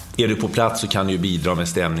 Är du på plats så kan du ju bidra med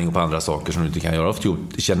stämning och på andra saker som du inte kan göra. Ofta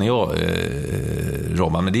känner jag,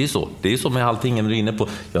 Robban, men det är så med allting du är inne på.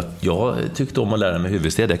 Jag tyckte om att lära mig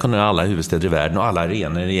huvudstäder. Jag kunde alla huvudstäder i världen och alla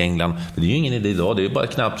arenor i England. Men det är ju ingen idé idag. Det är bara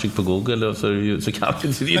knapptryck på Google och så kan det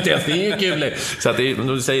inte ens. Det är ju kul. Så att det är,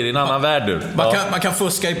 du säger, det är en annan värld nu. Man kan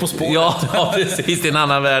fuska i På spåret. Ja, precis. Det är en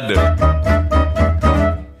annan värld nu.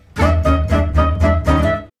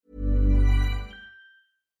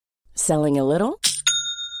 Selling a little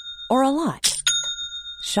or a lot?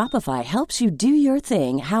 Shopify helps you do your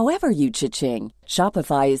thing however you cha-ching.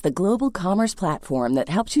 Shopify is the global commerce platform that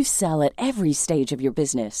helps you sell at every stage of your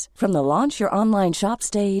business. From the launch your online shop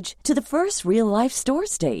stage to the first real-life store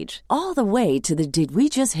stage, all the way to the did we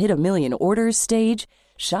just hit a million orders stage.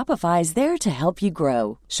 Shopify is there to help you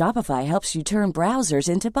grow. Shopify helps you turn browsers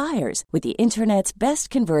into buyers with the internet's best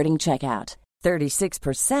converting checkout.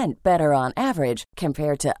 36% better on average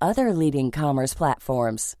compared to other leading commerce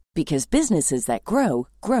platforms. Because businesses that grow,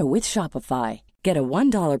 grow with Shopify. Get a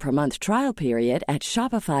 $1 per month trial period at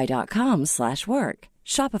shopify.com/work.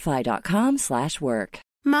 Shopify.com/work.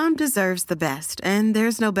 Mom deserves the best, and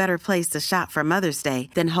there's no better place to shop for Mother's Day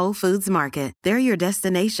than Whole Foods Market. They're your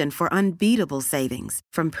destination for unbeatable savings,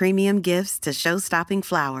 from premium gifts to show-stopping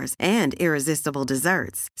flowers and irresistible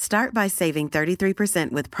desserts. Start by saving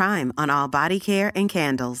 33% with Prime on all body care and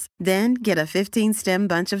candles. Then get a 15-stem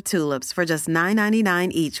bunch of tulips for just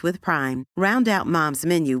 $9.99 each with Prime. Round out Mom's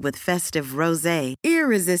menu with festive rosé,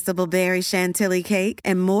 irresistible berry chantilly cake,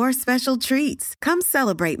 and more special treats. Come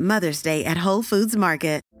celebrate Mother's Day at Whole Foods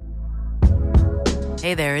Market.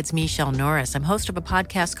 Hey there, it's Michelle Norris. I'm host of a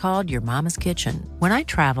podcast called Your Mama's Kitchen. When I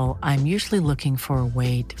travel, I'm usually looking for a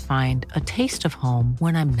way to find a taste of home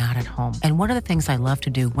when I'm not at home. And one of the things I love to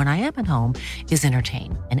do when I am at home is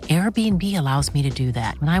entertain. And Airbnb allows me to do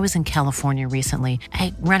that. When I was in California recently,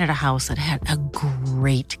 I rented a house that had a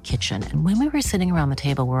great kitchen. And when we were sitting around the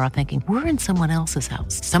table, we were all thinking, we're in someone else's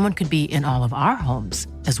house. Someone could be in all of our homes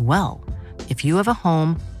as well. If you have a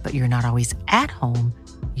home, but you're not always at home,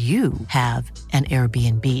 you have an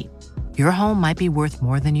Airbnb. Your home might be worth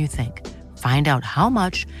more than you think. Find out how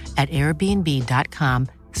much at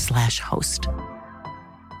airbnb.com/host.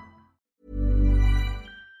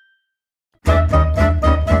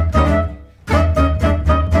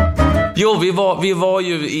 Jo, vi var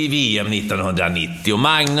ju i VM 1990 och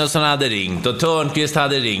Magnusson hade ringt och Törnqvist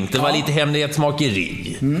hade ringt. Det var lite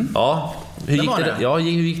hemlighetsmakeri. Ja, hur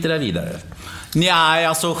gick det där vidare? Nej,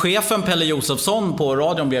 alltså chefen Pelle Josefsson på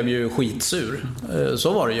radion blev ju skitsur.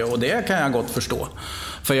 Så var det ju, och det kan jag gott förstå.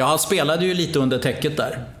 För jag spelade ju lite under täcket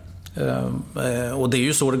där. Och det är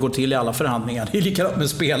ju så det går till i alla förhandlingar. Det är likadant med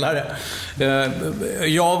spelare.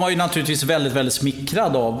 Jag var ju naturligtvis väldigt, väldigt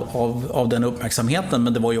smickrad av den uppmärksamheten,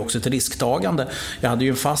 men det var ju också ett risktagande. Jag hade ju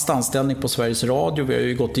en fast anställning på Sveriges Radio. Vi har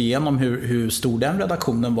ju gått igenom hur stor den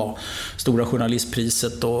redaktionen var. Stora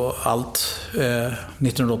journalistpriset och allt.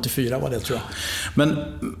 1984 var det, tror jag.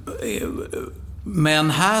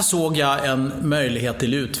 Men här såg jag en möjlighet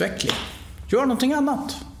till utveckling. Gör någonting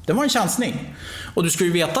annat. Det var en chansning. Och du ska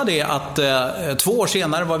ju veta det att 2 år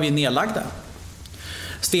senare var vi nedlagda.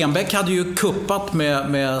 Stenbeck hade ju kuppat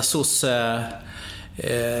med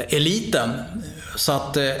sosse-eliten. Så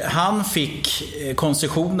att han fick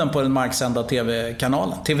koncessionen på den marksända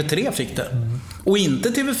tv-kanalen. TV3 fick det. Och inte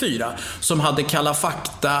TV4, som hade Kalla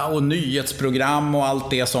fakta och nyhetsprogram och allt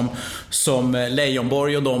det som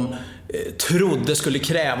Leijonborg och de trodde skulle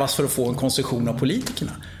krävas för att få en koncession av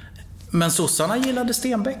politikerna. Men sossarna gillade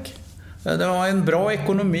Stenbeck. Det var en bra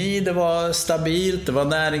ekonomi, det var stabilt, det var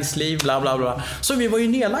näringsliv, bla bla bla. Så vi var ju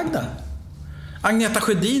nedlagda. Agneta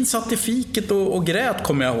Sjödin satt i fiket och grät,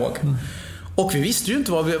 kommer jag ihåg. Och vi visste ju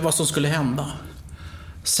inte vad som skulle hända.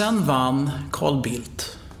 Sen vann Carl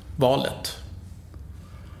Bildt valet.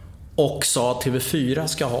 Och sa att TV4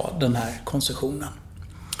 ska ha den här koncessionen.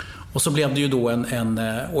 Och så blev det ju då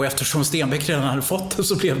och eftersom Stenbeck redan hade fått det,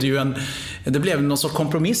 så blev det ju det blev någon sorts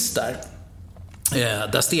kompromiss där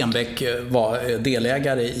Stenbeck var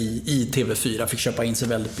delägare i TV4, fick köpa in sig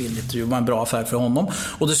väldigt billigt. Det var en bra affär för honom.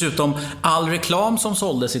 Och dessutom all reklam som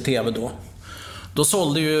såldes i TV då Då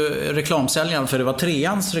sålde ju reklamsäljaren, för det var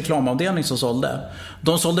 3ans reklamavdelning som sålde.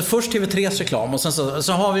 De sålde först TV3s reklam och sen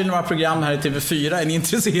så har vi några program här i TV4, är ni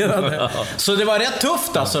intresserade? Så det var rätt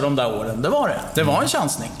tufft alltså de där åren, det var det. Det var en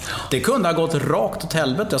chansning. Det kunde ha gått rakt åt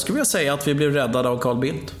helvete. Jag skulle vilja säga att vi blev räddade av Carl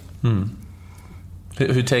Bildt.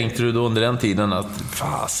 Hur tänkte du då under den tiden att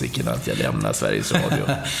fasiken att jag lämnar Sveriges Radio?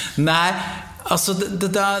 Nej, alltså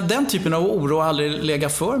den typen av oro har aldrig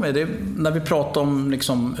legat för mig. Det är när vi pratar om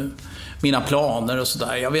liksom mina planer och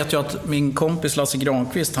sådär. Jag vet ju att min kompis Lasse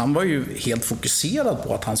Granqvist, han var ju helt fokuserad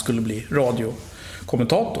på att han skulle bli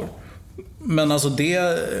radiokommentator. Men alltså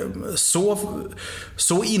det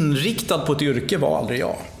så inriktad på ett yrke var aldrig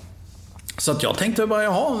jag. Så att jag tänkte bara,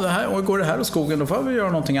 går det här åt skogen, då får vi göra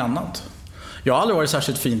någonting annat. Jag har aldrig varit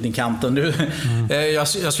särskilt fint i kanten.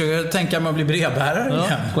 Jag skulle tänka mig att bli brevbärare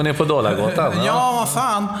igen. Gå ner på Dollargatan. Ja, vad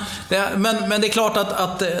fan. Men det är klart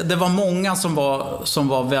att det var många som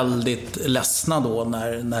var väldigt ledsna då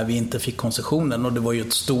när vi inte fick koncessionen. Och det var ju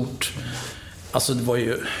ett stort... Alltså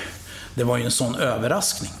det var ju en sån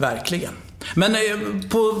överraskning, verkligen. Men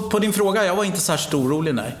på din fråga, jag var inte särskilt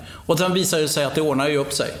orolig, nej. Och sen visade det sig att det ordnar ju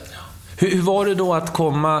upp sig. Hur var det då att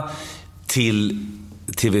komma till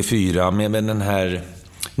TV4 med den här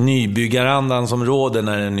nybyggarandan som råder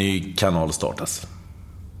när en ny kanal startas?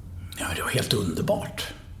 Ja, det var helt underbart.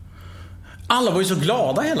 Alla var ju så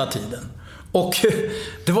glada hela tiden. Och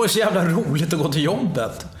det var ju så jävla roligt att gå till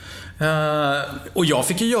jobbet. Och jag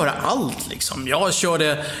fick ju göra allt liksom. Jag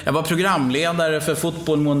var programledare för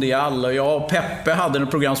Fotboll Mundial, och jag och Peppe hade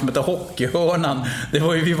ett program som heter Hockeyhörnan.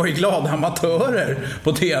 Vi var ju glada amatörer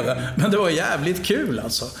på TV, men det var jävligt kul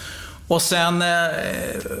alltså. Och sen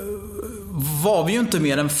var vi ju inte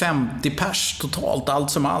mer än 50 pers totalt,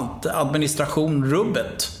 allt som allt. Administration,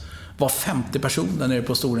 rubbet var 50 personer nere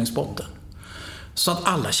på Storängsbotten. Så att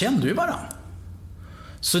alla kände ju varandra.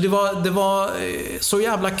 Så det var så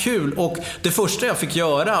jävla kul. Och det första jag fick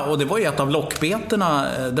göra, och det var ju ett av lockbeterna,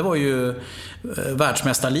 det var ju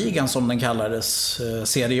världsmästarligan som den kallades,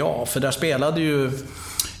 Serie A. För där spelade ju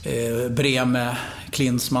Breme,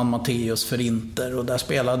 Klinsmann, Matteus för Inter, och där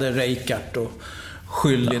spelade Rijkaard och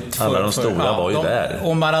skyldigt alla de stora var ju där.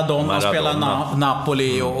 Och Maradona spelade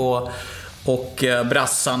Napoli och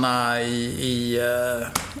brassarna i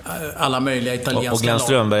alla möjliga italienska lag. Och Glenn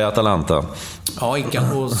Strömberg i Atalanta. Ja,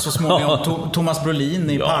 och så småningom Thomas Brolin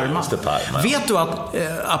i Parma. Vet du att,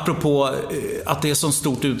 apropå att det är så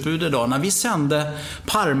stort utbud idag, när vi sände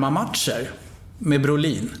Parma-matcher med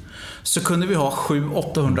Brolin, så kunde vi ha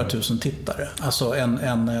 700-800 000 tittare. Alltså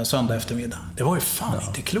en söndag eftermiddag. Det var ju fan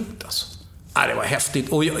inte klokt alltså. Det var häftigt.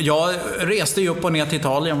 Och jag reste ju upp och ner till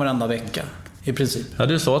Italien varenda vecka. I princip. Ja,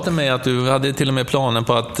 du sa till mig att du hade till och med planen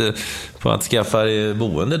på att skaffa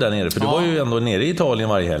boende där nere. För du var ju ändå nere i Italien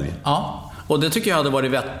varje helg. Ja, och det tycker jag hade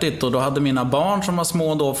varit vettigt. Och då hade mina barn som var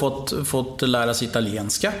små då fått lära sig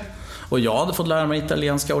italienska. Och jag hade fått lära mig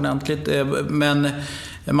italienska ordentligt. Men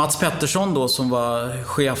Mats Pettersson då, som var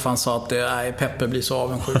chef, han sa att Peppe blir så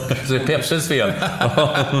avundsjuk. Så det är Peppes fel.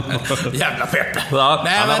 Jävla Peppe. Ja,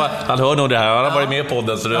 han hör nog det här. Han har varit med på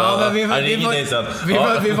podden, så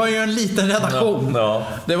vi var ju en liten redaktion. Ja.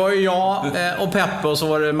 Det var ju jag och Peppe, och så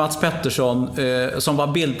var det Mats Pettersson som var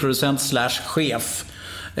bildproducent / chef.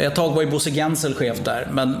 Ett tag var ju Bosse Gensel chef där,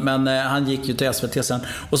 men han gick ju till SVT sen.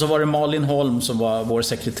 Och så var det Malin Holm som var vår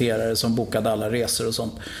sekreterare, som bokade alla resor och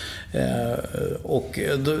sånt. Och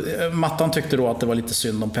Mattan tyckte då att det var lite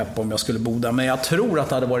synd om Peppa om jag skulle bo där, men jag tror att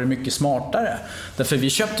det hade varit mycket smartare. Därför vi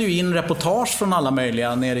köpte ju in reportage från alla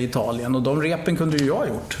möjliga nere i Italien, och de repen kunde ju jag ha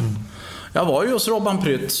gjort. Jag var ju hos Robban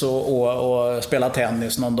Prytz och spelade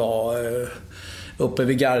tennis någon dag uppe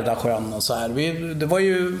vid Gardasjön och så här. Det var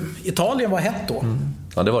ju, Italien var hett då.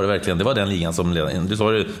 Ja, det var det verkligen. Det var den ligan som ledde. Du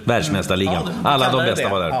sa ju världsmästarligan. Alla de bästa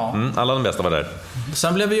var där. Ja. Alla de bästa var där.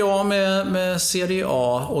 Sen blev jag av med Serie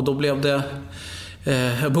A, och då blev det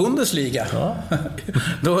Bundesliga. Ja.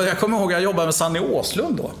 Då, jag kommer ihåg, jag jobbade med Sanny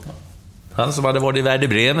Åslund då. Han som hade varit i Werder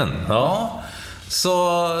Bremen. Ja.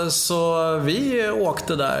 Så vi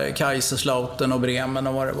åkte där, Kaiserslautern och Bremen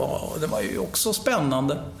och vad det var. Och det var ju också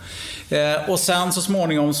spännande. Och sen så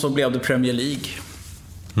småningom så blev det Premier League.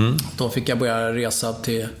 Då fick jag börja resa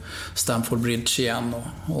till Stamford Bridge igen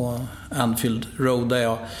och Anfield Road, där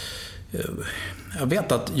jag Jag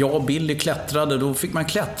vet att jag och Billy klättrade. Då fick man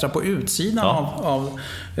klättra på utsidan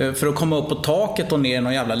för att komma upp på taket och ner i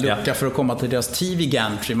någon jävla lucka för att komma till deras TV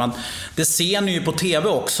gantry. Det ser ni ju på TV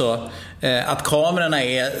också, att kamerorna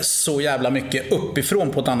är så jävla mycket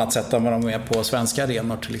uppifrån på ett annat sätt än vad de är på svenska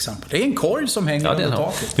arenor till exempel. Det är en korg som hänger under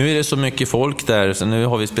taket. Nu är det så mycket folk där, så nu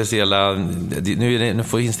har vi speciella... Nu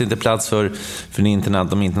finns det inte plats för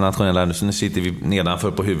de internationella, så nu sitter vi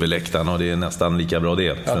nedanför på huvudläktaren och det är nästan lika bra det.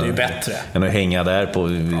 Ja, det är ju bättre. Än att hänga där på...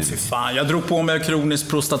 Ja, för fan. Jag drog på mig kronisk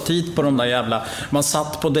prostatit på de där jävla... Man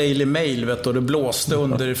satt på Daily Mail, vet du, och det blåste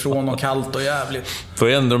underifrån och kallt och jävligt. För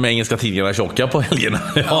ändå de engelska tidningarna tjocka på helgerna.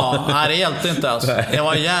 Ja, nej, det hjälpte inte alltså. Det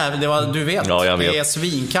var jävligt, du vet, jag vet. Det är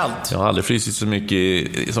svinkallt. Jag har aldrig frysit så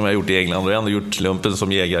mycket som jag gjort i England, och jag har ändå gjort lumpen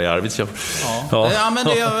som jägare i Arvidsjaur. Ja, men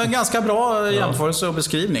det är en ganska bra jämförelse och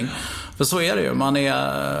beskrivning. För så är det ju.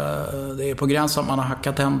 Det är på gränsen att man har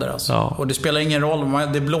hackat händer alltså. Ja. Och det spelar ingen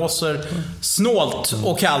roll. Det blåser snålt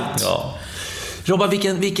och kallt. Ja. Robban,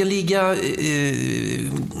 vilken liga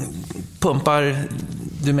pumpar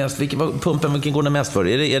du mest? Vilken går det mest för?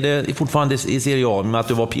 Är det fortfarande i Serie A med att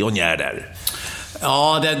du var pionjär där?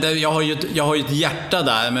 Ja, jag har ju ett hjärta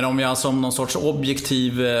där. Men om jag som någon sorts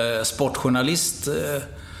objektiv sportjournalist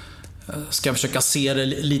ska försöka se det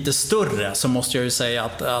lite större, så måste jag ju säga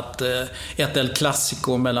att ett El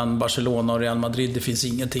Clasico mellan Barcelona och Real Madrid, det finns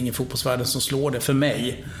ingenting i fotbollsvärlden som slår det för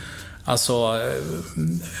mig. Alltså,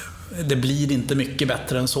 det blir inte mycket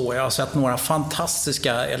bättre än så. Jag har sett några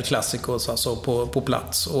fantastiska El Clasicos alltså på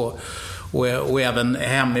plats och även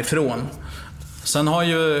hemifrån. Sen har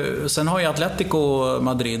ju Atletico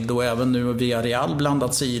Madrid och även nu Villarreal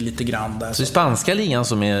blandat sig i lite grann där. Så det är spanska ligan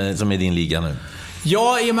som är din liga nu?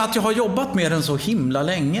 Ja, i och med att jag har jobbat med den så himla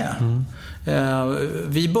länge.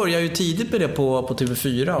 Vi började ju tidigt med det på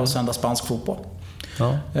TV4 och sända spansk fotboll.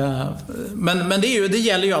 Ja. Men det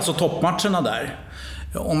gäller ju alltså toppmatcherna där.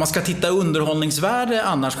 Om man ska titta underhållningsvärde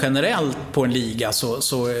annars generellt på en liga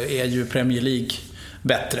så är ju Premier League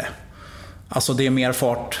bättre. Alltså det är mer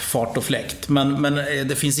fart och fläkt. Men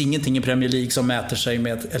det finns ingenting i Premier League som mäter sig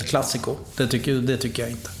med El Clasico. Det tycker jag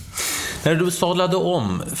inte. När du sadlade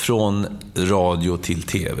om från radio till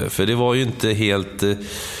tv, för det var ju inte helt...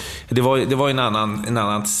 Det var en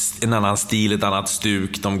annan stil, ett annat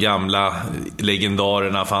stuk. De gamla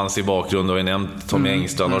legendarerna fanns i bakgrunden. Och nämnt Tommy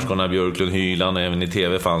Engstrand, Lars-Gunnar Björklund, Hyland. Även i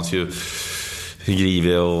tv fanns ju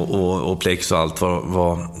Grive och Plex och allt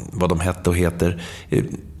vad de hette och heter.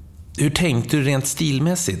 Hur tänkte du rent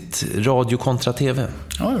stilmässigt, radio kontra tv?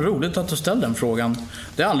 Ja, det är roligt att du ställde den frågan.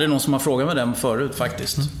 Det är aldrig någon som har frågat mig den förut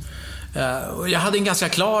faktiskt. Jag hade en ganska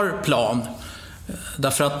klar plan.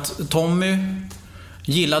 Därför att Tommy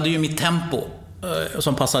gillade ju mitt tempo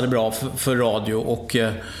som passade bra för radio. Och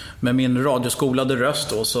med min radioskolade röst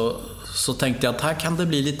då, så tänkte jag att här kan det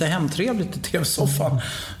bli lite hemtrevligt i tv-soffan.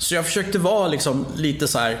 Så jag försökte vara liksom lite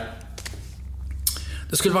så här...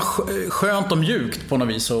 Det skulle vara skönt och mjukt på något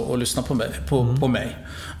vis att lyssna på mig.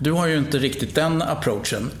 Du har ju inte riktigt den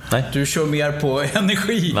approachen. Nej. Du kör mer på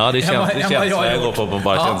energi. Ja, det känns jag går på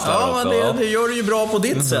bara känslan. Ja, men det gör du ju bra på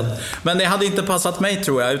ditt sätt. Men det hade inte passat mig,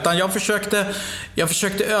 tror jag. Utan jag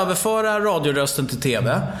försökte överföra radiorösten till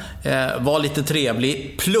tv. Var lite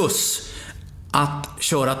trevlig. Plus att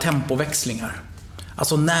köra tempoväxlingar.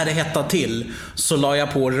 Alltså när det hettade till så la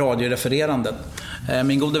jag på radiorefererandet.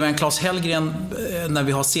 Min gode vän Claes Hellgren, när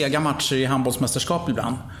vi har sega matcher i handbollsmästerskap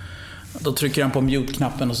ibland, då trycker han på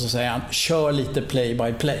mute-knappen och så säger han: kör lite play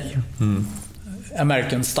by play.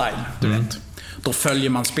 American style, du vet. Då följer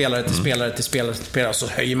man spelare till spelare till spelare till spelare, så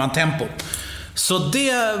höjer man tempo. Så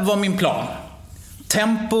det var min plan.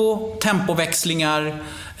 Tempoväxlingar,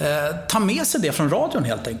 ta med sig det från radion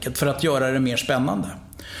helt enkelt för att göra det mer spännande.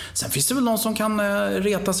 Sen finns det väl någon som kan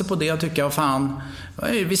reta sig på det och tycka, fan,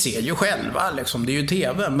 vi ser ju själva liksom, det är ju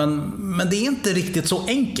tv, men det är inte riktigt så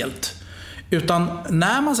enkelt. Utan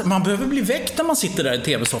när man behöver bli väckt när man sitter där i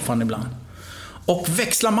tv-soffan ibland. Och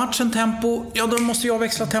växla matchen tempo, ja då måste jag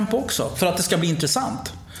växla tempo också för att det ska bli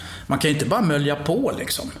intressant. Man kan ju inte bara mölja på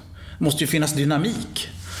liksom. Det måste ju finnas dynamik.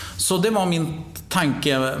 Så det var min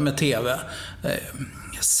tanke med tv.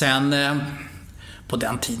 Sen på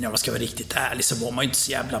den tiden, jag ska vara riktigt ärlig, så var man ju inte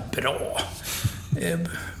så jävla bra.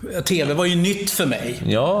 TV var ju nytt för mig.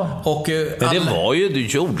 Ja, och, men det var ju du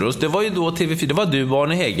gjorde oss. Det var ju då TV4. Det var du och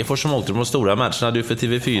Arne Hägerfors som åkte de stora matcherna. Du för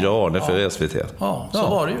TV4 och Arne för SVT. Ja, så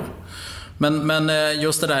var det ju. Men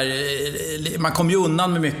just det där, man kom ju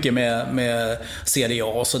undan med mycket med Serie A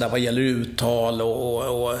och så där vad gäller uttal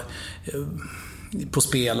och på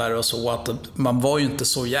spelare och så, att man var ju inte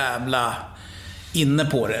så jävla inne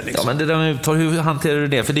på det liksom. Ja, men det där med uttal, hur hanterar du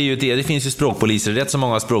det? För det är ju det finns ju språkpoliser, rätt så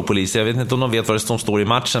många språkpoliser. Jag vet inte om de vet vad det som står i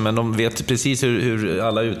matchen, men de vet precis hur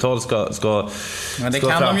alla uttal ska men det ska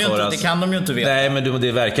kan framföras. det kan de ju inte veta. Nej, men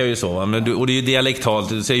det verkar ju så. Men och det är ju dialektalt.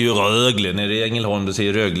 Du säger ju Rögle när det är Ängelholm, du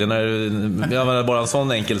säger Rögle när jag var bara en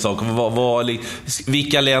sån enkel sak.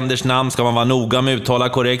 Vilka länders namn ska man vara noga med uttala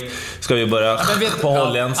korrekt? Ska vi börja på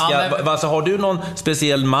holländska? Alltså, har du någon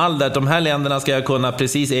speciell mall där de här länderna ska jag kunna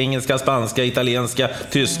precis engelska, spanska, italienska,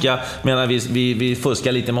 tyska, medan vi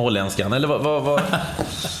fuskar lite med holländskan, eller vad?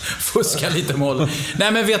 Fuska lite med holländskan.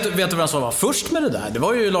 Nej, men vet du vem som var först med det där? Det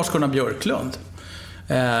var ju Lars-Gunnar Björklund.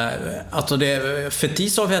 Alltså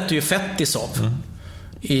Fetisov hette ju Fetisov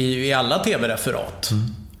i alla tv-referat.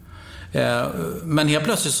 Men helt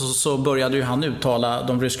plötsligt så började ju han uttala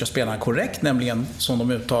de ryska spelarna korrekt, nämligen som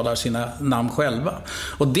de uttalar sina namn själva.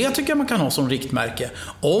 Och det tycker jag man kan ha som riktmärke.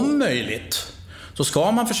 Om möjligt så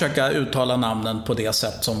ska man försöka uttala namnen på det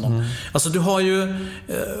sätt som de... Alltså du har ju...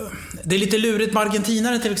 det är lite lurigt med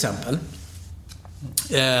argentinare till exempel.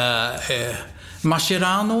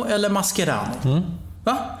 Mascherano eller Mascherano.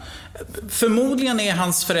 Va? Förmodligen är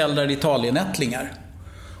hans föräldrar italienättlingar.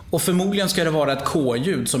 Och förmodligen ska det vara ett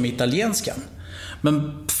K-ljud som italienskan.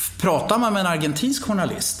 Men pratar man med en argentinsk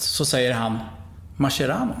journalist så säger han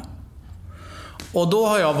Mascherano. Och då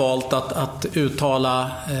har jag valt att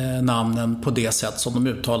uttala namnen på det sätt som de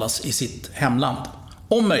uttalas i sitt hemland.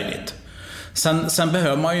 Om möjligt. Sen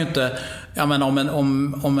behöver man ju inte... Jag menar,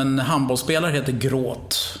 om en handbollsspelare heter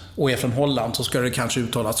Gråt och är från Holland så ska det kanske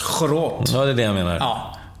uttalas Gråt. Ja, det är det jag menar.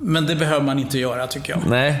 Ja, men det behöver man inte göra, tycker jag.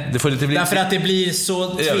 Nej, det får inte bli... Därför att det blir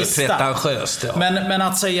så tvistat. Pretentiöst, ja. Men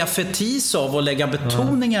att säga Fetisov och lägga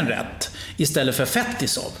betoningen rätt istället för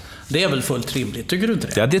Fetisov, det är väl fullt rimligt, tycker du inte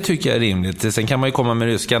det? Ja, det tycker jag är rimligt. Sen kan man ju komma med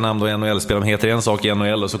ryska namn då NHL-spelare heter en sak i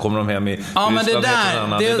NHL och så kommer de hem i Ryssland. Men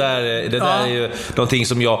det där är ju någonting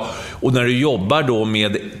som jag... Och när du jobbar då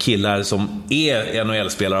med killar som är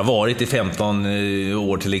NHL-spelare, har varit i 15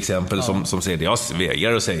 år till exempel, som säger det. Jag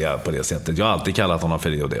vägrar att säga på det sättet. Jag har alltid kallat honom för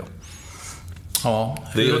det och det. Ja,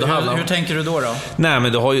 hur tänker du då? Nej,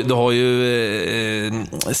 men du har ju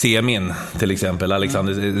Semin till exempel,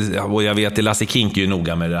 Alexander, och jag vet att Lasse Kink är ju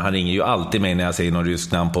noga med det. Han ringer ju alltid mig när jag säger någon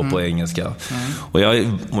rysk namn på engelska. Och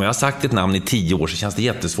om jag har sagt ett namn i 10 år så känns det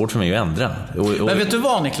jättesvårt för mig att ändra. Men vet du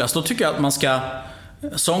vad, Niklas? Då tycker jag att man ska,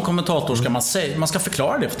 som kommentator ska man ska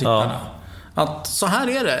förklara det för tittarna. Att så här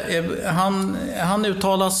är det. Han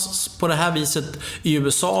uttalas på det här viset i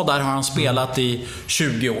USA. Där har han spelat i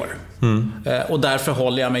 20 år. Och därför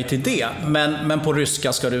håller jag mig till det. Men på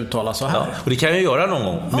ryska ska det uttalas så här. Ja, och det kan jag göra någon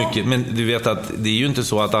gång. Mycket. Men du vet att det är ju inte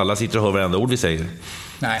så att alla sitter och hör varenda ord vi säger.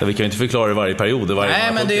 Nej. Så vi kan ju inte förklara det varje period.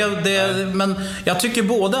 Men jag tycker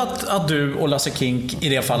både att du och Lasse Kink i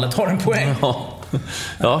det fallet har en poäng.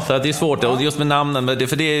 Ja, så att det är svårt. Och just med namnen,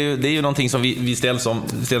 för det är ju någonting som vi ställs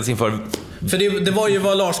inför. För det var ju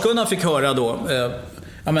vad Lars-Gunnar fick höra då.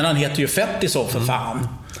 Ja, men han heter ju Fetisov för fan.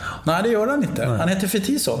 Nej, det gör han inte. Han heter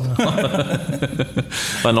Fetisov.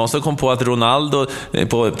 Men någon som kom på att Ronaldo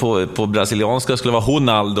på brasilianska skulle vara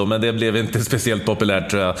Ronaldo, men det blev inte speciellt populärt,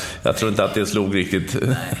 tror jag. Jag tror inte att det slog riktigt.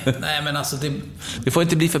 Nej, men alltså det får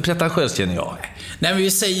inte bli för pretentiöst, känner jag. Nej, men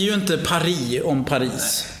vi säger ju inte Paris om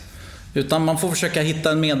Paris. Utan man får försöka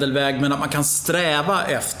hitta en medelväg, men att man kan sträva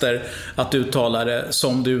efter att uttala det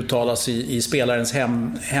som det uttalas i spelarens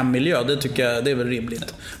hemmiljö. Det tycker jag, det är väl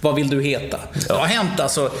rimligt. Vad vill du heta? Det har hänt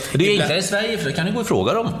alltså. Det är enklare i Sverige, för det kan du gå och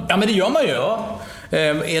fråga dem. Ja, men det gör man ju. Ja.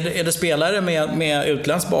 Är det spelare med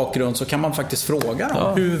utländsk bakgrund så kan man faktiskt fråga dem.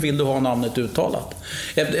 Ja. Hur vill du ha namnet uttalat?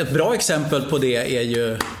 Ett bra exempel på det är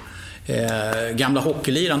ju gamla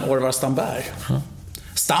hockeyliran Orvar Stamberg.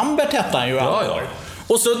 Stambert hette han ju alla år.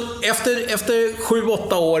 Och så efter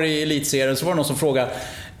 7-8 år i elitserien så var det någon som frågade: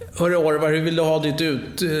 Hörru Orvar, hur vill du ha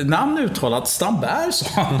ditt namn uttalat? Stamberg, sa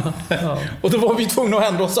han. Ja. Och då var vi tvungna att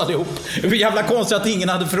ändra oss allihop. Det var jävla konstigt att ingen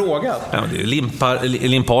hade frågat. Ja, det är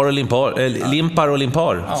Limpar och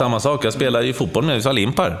Limpar. Ja. Samma sak, jag spelar ju fotboll med, sa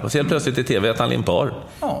Limpar. Och så helt plötsligt i tv att han Limpar.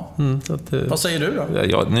 Ja. Så att, vad säger du då?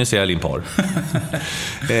 Ja, nu säger jag Limpar.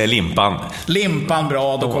 Limpan,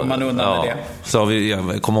 bra, då kommer man undan med det. Så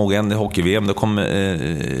jag kommer ihåg en hockey-VM, då kom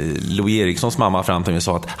Louis Erikssons mamma fram till mig och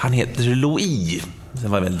sa att han heter Louis. Det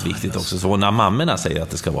var väldigt viktigt också. Så när mammorna säger att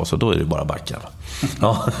det ska vara så, då är det bara backa.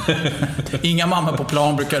 Ja. Inga mammor på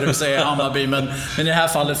plan brukar du säga i Hammarby, men i det här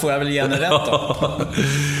fallet får jag väl ge henne rätt då.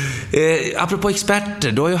 Apropå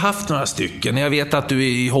experter, du har ju haft några stycken. Jag vet att du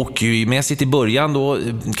i hockeymässigt i början då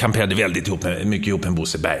kamperade väldigt mycket ihop med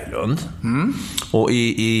Bosse Berglund. Och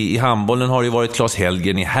i handbollen har det ju varit Claes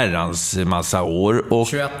Hellgren i herrans massa år. Och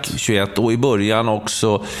 21. Och i början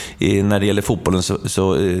också när det gäller fotbollen så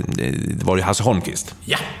var det Hasse Holmqvist.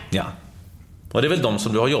 Ja. Och det är väl de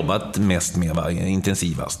som du har jobbat mest med, va?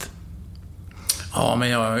 Intensivast. Ja, men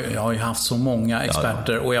jag har ju haft så många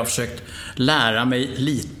experter och jag har försökt lära mig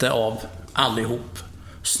lite av allihop.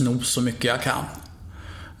 Sno så mycket jag kan.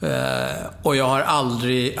 Och jag har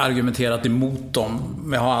aldrig argumenterat emot dem,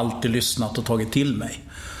 men jag har alltid lyssnat och tagit till mig.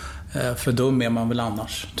 För dum är man väl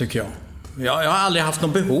annars, tycker jag. Jag har aldrig haft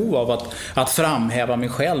något behov av att framhäva mig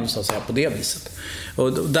själv, så att säga, på det viset.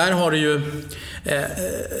 Och där har det ju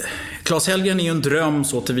Claes Hellgren är ju en dröm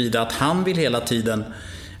så tillvida att han vill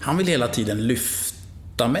hela tiden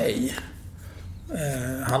lyfta mig.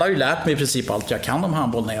 Han har ju lärt mig i princip allt jag kan om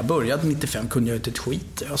handboll. När jag började 95 kunde jag inte ett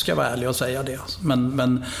skit. Jag ska vara ärlig och säga det.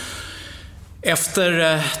 Men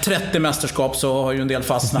efter 30 mästerskap så har ju en del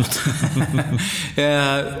fastnat.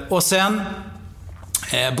 Och sen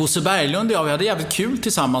Bosse Berglund och jag, vi hade jävligt kul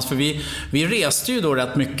tillsammans, för vi reste ju då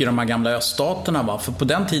rätt mycket i de här gamla öststaterna, va? För på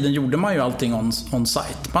den tiden gjorde man ju allting on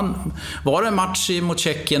site. Var det en match mot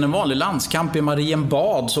Tjeckien, en vanlig landskamp i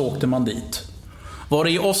Marienbad, så åkte man dit. Var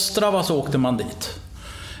det i Ostrava så åkte man dit.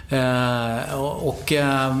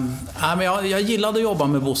 Men jag gillade att jobba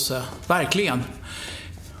med Bosse, verkligen.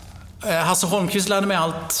 Hasse Holmqvist lärde mig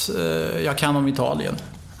allt jag kan om Italien.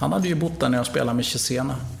 Han hade ju bott där när jag spelade med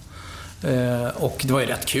Cesena. Och det var ju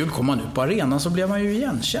rätt kul. Kom man ut på arenan så blev man ju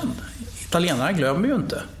igenkänd. Italienarna glömmer ju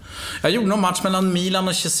inte. Jag gjorde någon match mellan Milan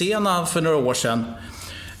och Cesena för några år sedan.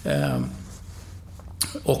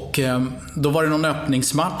 Och då var det någon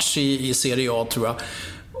öppningsmatch i Serie A, tror jag.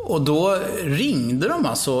 Och då ringde de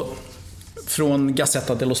alltså från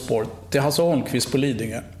Gazzetta dello Sport till Hasse Holmqvist på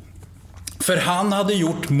Lidingö. För han hade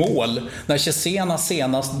gjort mål när Cesena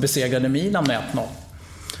senast besegrade Milan med 1-0.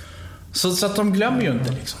 Så att de glömmer ju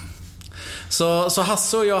inte liksom. Så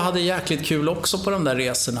Hasse och jag hade jäkligt kul också på de där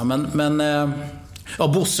resorna. Men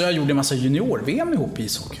Bosse och jag gjorde en massa junior-VM ihop i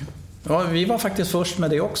ishockey. Ja, vi var faktiskt först med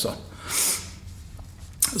det också.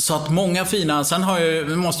 Så att många fina. Sen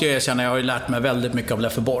måste jag erkänna, jag har ju lärt mig väldigt mycket av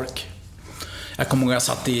Leffe Bork. Jag kommer ihåg jag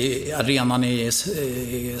satt i arenan i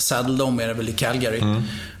Saddle Dome, är det väl, i Calgary.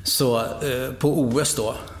 Så på OS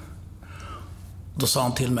då sa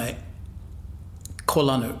han till mig: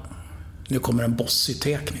 kolla nu kommer en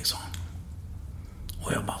bossy-tekning, sa han.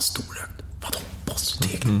 Och jag bara storögd. Vadå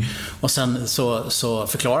bossy-tekning? Och sen så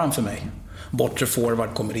förklarar han för mig. Bortre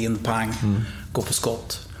forward kommer in, pang, går på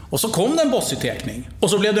skott. Och så kom det en bossy-tekning. Och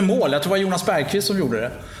så blev det mål. Jag tror det var Jonas Bergqvist som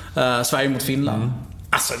gjorde det. Sverige mot Finland.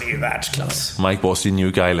 Alltså det är ju världsklass. Mike Bossy, New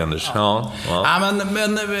York Islanders. Ja,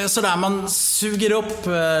 men sådär, man suger upp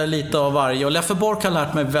lite av varje. Och Leffe Bork har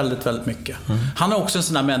lärt mig väldigt, väldigt mycket. Han är också en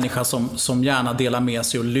sån där människa som gärna delar med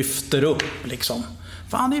sig och lyfter upp liksom.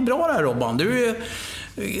 Fan, det är bra där, Robban. Du är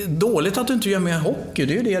dåligt att du inte gör mer hockey.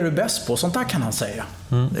 Det är ju det du är bäst på. Sånt där kan han säga.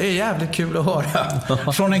 Det är jävligt kul att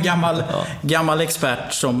höra från en gammal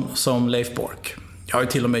expert som Leif Bork. Jag har ju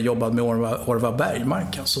till och med jobbat med Orvar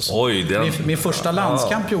Bergmark. Alltså. Min första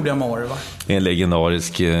landskamp gjorde jag med Orvar. En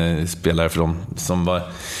legendarisk spelare för dem som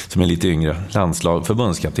är lite yngre.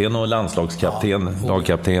 Förbundskapten och landslagskapten,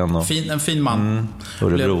 lagkapten. Och, en fin man.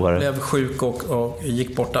 Blev sjuk och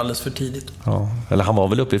gick bort alldeles för tidigt. Ja. Eller han var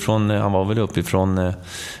väl uppifrån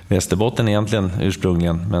Västerbotten egentligen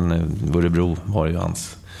ursprungligen. Men Örebro var ju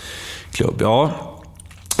hans klubb. Ja.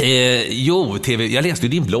 TV, jag läste ju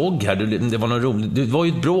din blogg här. Det var något roligt. Det var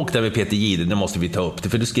ju ett bråk där med Peter Jihde. Det måste vi ta upp det,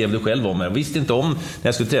 för du skrev det själv om. Jag visste inte om när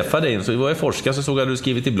jag skulle träffa dig. Så var jag forskare, så såg jag att du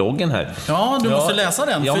skrivit i bloggen här. Ja, du måste läsa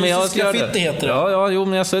den. Ja, men jag ska det heter det.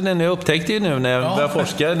 Ja, men jag upptäckte ju nu när jag började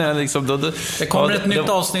forska. När jag liksom, det kommer ett nytt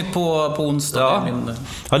avsnitt på onsdag.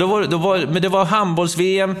 Men det var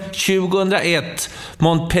handbolls-VM 2001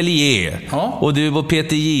 Montpellier. Ja. Och du och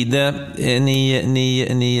Peter Jihde,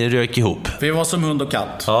 ni rök ihop. Vi var som hund och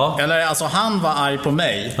katt. Ja. Eller alltså, han var arg på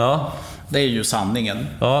mig. Ja. Det är ju sanningen.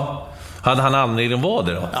 Ja. Hade han anledning att vara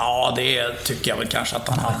det då? Ja, det tycker jag väl kanske att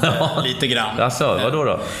han hade lite grann. Alltså, vadå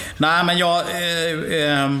då? Nej, men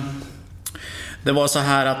det var så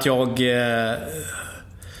här att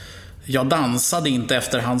jag dansade inte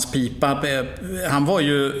efter hans pipa. Han var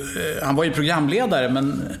ju programledare,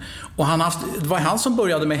 och det var han som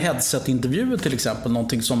började med headset-intervjuer till exempel,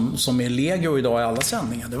 någonting som är legio idag i alla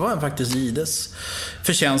sändningar. Det var faktiskt Jihdes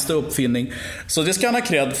förtjänst och uppfinning. Så det ska han ha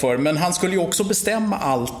cred för, men han skulle ju också bestämma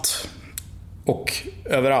allt och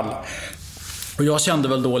överallt. Och jag kände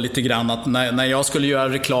väl då lite grann att när jag skulle göra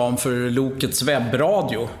reklam för Lokets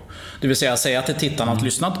webbradio, det vill säga till tittarna att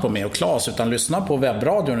lyssna inte på mig och Claes utan lyssna på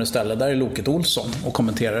webbradion istället, där är Loket Olsson och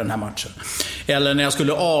kommenterar den här matchen. Eller när jag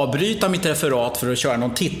skulle avbryta mitt referat för att köra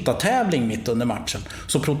någon tittartävling mitt under matchen,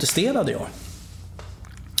 så protesterade jag.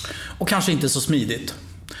 Och kanske inte så smidigt.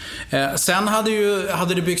 Sen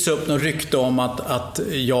hade det byggts upp något rykte om att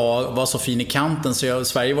jag var så fin i kanten så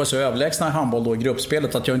Sverige var så överlägsna i handboll då i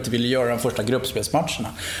gruppspelet att jag inte ville göra de första gruppspelsmatcherna.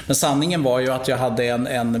 Men sanningen var ju att jag hade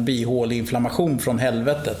en bihåleinflammation från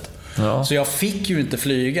helvetet. Ja. Så jag fick ju inte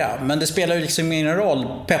flyga. Men det spelar ju liksom ingen roll.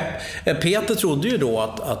 Peter trodde ju då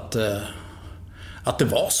att det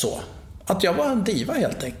var så. Att jag var en diva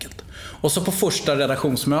helt enkelt. Och så på första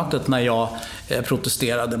redaktionsmötet när jag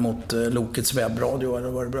protesterade mot Lokets webbradio, eller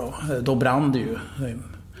var det bra, då brann det ju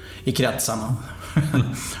i kretsarna.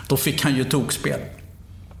 Då fick han ju tokspel.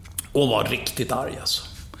 Och var riktigt arg alltså.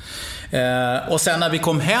 Och sen när vi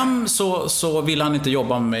kom hem så ville han inte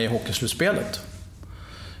jobba med mig i hockeyslutspelet.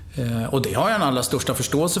 Och det har jag den allra största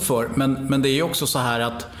förståelse för. Men det är ju också så här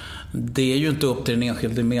att det är ju inte upp till den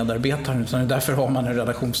enskilde medarbetaren, utan därför har man en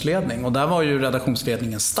redaktionsledning. Och där var ju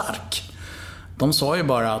redaktionsledningen stark. De sa ju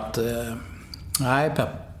bara att nej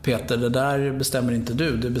Peter, det där bestämmer inte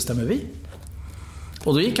du, det bestämmer vi.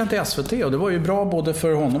 Och då gick han till SVT och det var ju bra både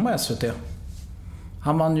för honom och SVT.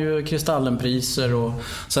 Han vann ju Kristallenpriser och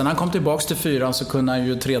sen när han kom tillbaks till 4 så kunde han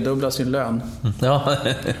ju tredubbla sin lön. Ja.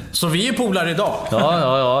 Så vi är polare idag.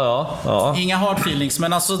 Ja. Inga hard feelings,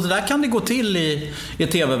 men alltså det där kan det gå till i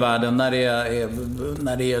tv-världen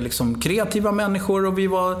när det är liksom kreativa människor, och vi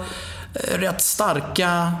var rätt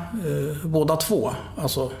starka båda två.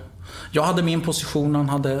 Alltså jag hade min position, han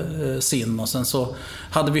hade sin, och sen så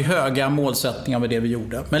hade vi höga målsättningar med det vi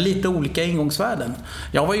gjorde. Men lite olika ingångsvärden.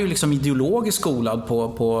 Jag var ju liksom ideologiskt skolad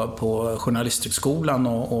på journalisthögskolan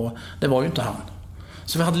och det var ju inte han.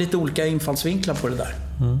 Så vi hade lite olika infallsvinklar på det där.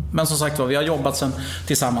 Men som sagt vi har jobbat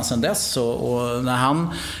tillsammans sedan dess, och när han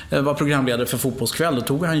var programledare för Fotbollskväll då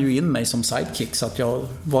tog han ju in mig som sidekick, så att jag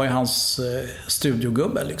var ju hans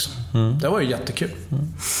studiogubbe liksom. Det var ju jättekul.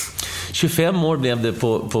 25 år blev det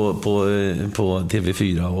på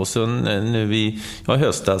TV4, och sen nu i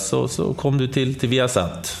höstas så kom du till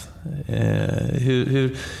Viasat.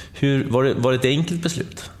 Hur var det ett enkelt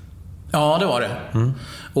beslut? Ja, det var det.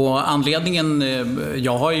 Och anledningen,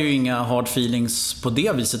 jag har ju inga hard feelings på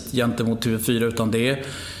det viset gentemot TV4, utan det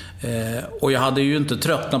och jag hade ju inte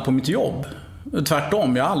tröttnat på mitt jobb.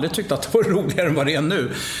 Tvärtom, jag har aldrig tyckt att det var roligare än vad det är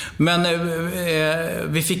nu. Men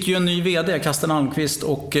vi fick ju en ny vd, Karsten Almqvist,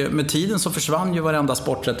 och med tiden så försvann ju varenda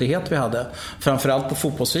sporträttighet vi hade. Framförallt på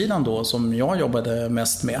fotbollssidan då, som jag jobbade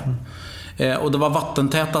mest med. Och det var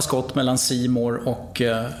vattentäta skott mellan C More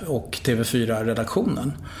och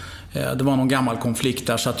TV4-redaktionen. Det var någon gammal konflikt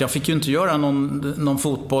där, så att jag fick ju inte göra någon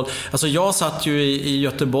fotboll. Alltså jag satt ju i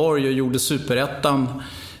Göteborg och gjorde Superettan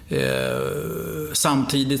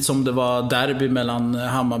samtidigt som det var derby mellan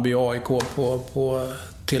Hammarby och AIK på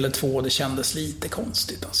Tele2. Det kändes lite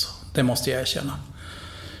konstigt alltså. Det måste jag erkänna.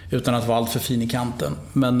 Utan att vara allt för fin i kanten.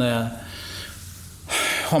 Men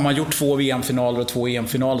har man gjort 2 VM-finaler och 2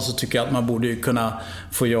 EM-finaler så tycker jag att man borde ju kunna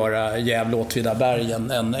få göra Gävle-Åtvidaberg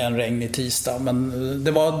en regnig tisdag. Men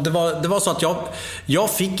det var så att jag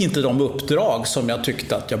fick inte de uppdrag som jag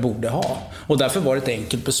tyckte att jag borde ha. Och därför var det ett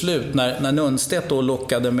enkelt beslut. När Nunstedt då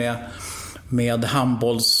lockade med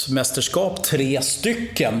handbollsmästerskap 3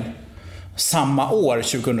 stycken samma år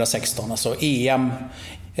 2016. Alltså EM,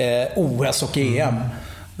 OS och EM.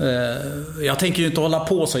 Jag tänker ju inte hålla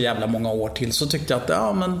på så jävla många år till, så tyckte jag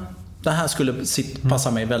att men det här skulle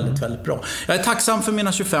passa mig väldigt, väldigt bra. Jag är tacksam för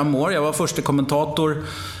mina 25 år. Jag var första kommentator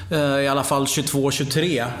i alla fall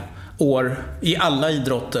 22-23 år i alla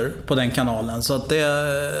idrotter på den kanalen. Så att det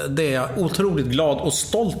är jag otroligt glad och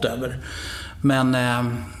stolt över. Men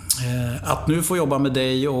att nu få jobba med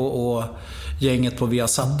dig och gänget på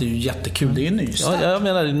Viasat, det är ju jättekul. Det är ju nystart. Ja, jag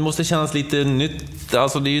menar, det måste kännas lite nytt.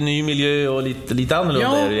 Alltså det är ju ny miljö och lite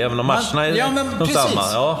annorlunda, även om matcherna är de samma.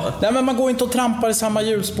 Ja. Nej, men man går inte och trampar i samma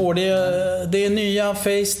hjulspår. Det är nya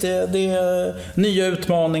face, det är nya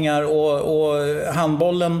utmaningar, och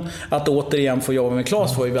handbollen, att återigen få jobba med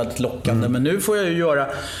Claes var ju väldigt lockande. Men nu får jag ju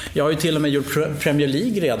jag har ju till och med gjort Premier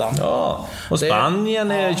League redan. Ja, och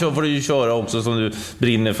Spanien får du ju köra också, som du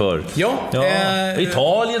brinner för. Ja.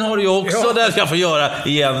 Italien har du ju också där ska få göra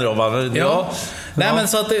igen, Robban. Ja. Nej, men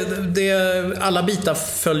så att alla bitar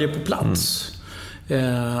följer på plats.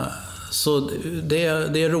 Så det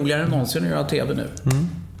är roligare än någonsin att göra tv nu.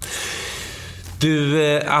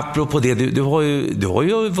 Du, apropå det, du har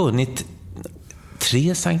ju vunnit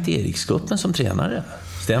 3 Sankt Erikscupen som tränare.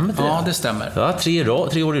 Stämmer det? Ja, det stämmer. Ja, 3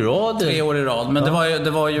 år i rad. 3 år i rad. Men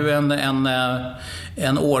det var ju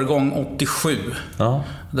en årgång 87. Ja.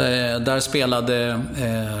 Där spelade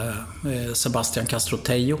Sebastian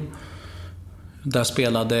Castro-Tejo. Där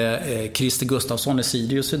spelade Christer Gustafsson i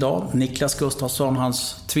Sirius idag. Niklas Gustafsson,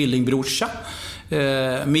 hans tvillingbrorsa.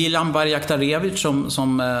 Milan Barjaktarevic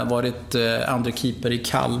som varit andra keeper i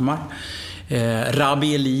Kalmar.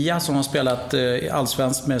 Rabi Elia som har spelat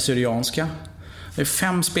allsvenskt med Syrianska. Det är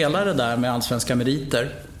 5 spelare där med allsvenska meriter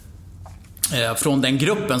från den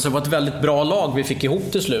gruppen. Så det var ett väldigt bra lag vi fick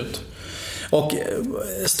ihop till slut. Och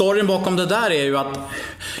storyn bakom det där är ju att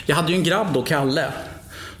jag hade ju en grabb då, Kalle,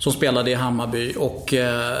 som spelade i Hammarby, och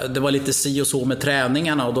det var lite si och så med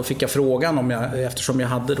träningarna, och då fick jag frågan eftersom jag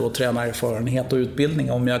hade då tränarerfarenhet och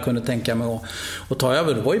utbildning, om jag kunde tänka mig att ta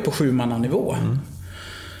över. Det var ju på 7-mannanivå.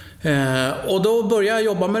 Och då började jag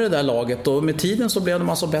jobba med det där laget, och med tiden så blev de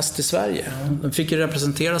alltså bäst i Sverige. De fick ju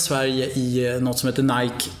representera Sverige i något som heter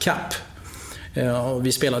Nike Cup. Och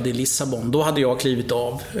vi spelade i Lissabon. Då hade jag klivit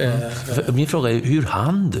av. Min fråga är, hur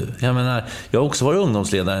hann du? Jag menar, jag har också varit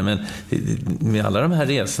ungdomsledare, men med alla de här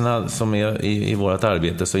resorna som är i vårt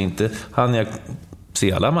arbete så inte hann jag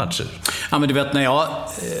se alla matcher. Ja, men du vet,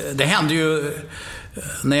 det hände ju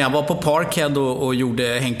när jag var på Parkhead och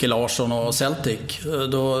gjorde Henke Larsson och Celtic,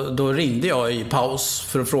 då ringde jag i paus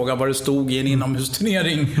för att fråga vad det stod i en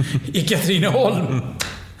inomhusturnering i Katrineholm.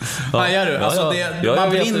 Ja, gör du? Alltså man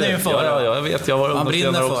brinner ju för det. Ja, jag vet. Jag var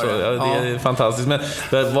ungdomsledare också. Det är fantastiskt. Men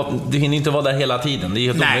du hinner inte vara där hela tiden. Det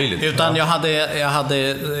är helt omöjligt. Nej, utan jag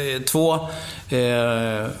hade 2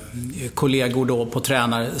 kollegor då på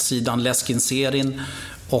tränarsidan, Leskin Serin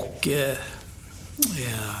och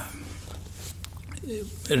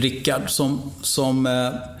Rickard som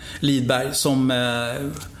Lidberg, som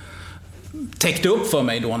täckte upp för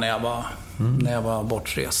mig då när jag var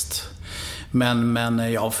bortrest. Men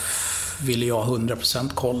jag ville ju ha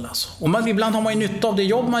 100% koll alltså. Och ibland har man ju nytta av det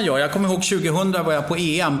jobb man gör. Jag kommer ihåg 2000 var jag på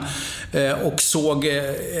EM och såg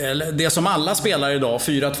det som alla spelar idag,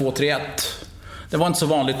 4-2-3-1. Det var inte så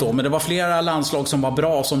vanligt då, men det var flera landslag som var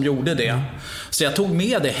bra som gjorde det. Så jag tog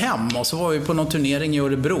med det hem, och så var vi på någon turnering i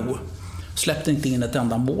Örebro. Släppte inte in ett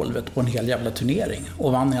enda mål på en hel jävla turnering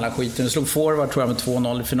och vann hela skiten. Det slog forward, tror jag, med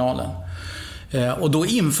 2-0 i finalen. Och då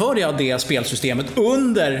införde jag det spelsystemet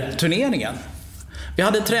under turneringen. Vi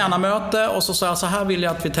hade ett tränarmöte och så sa jag, så här vill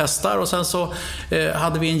jag att vi testar. Och sen så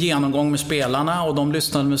hade vi en genomgång med spelarna, och de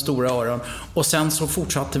lyssnade med stora öron. Och sen så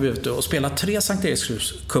fortsatte vi ut och spelade 3 Sankt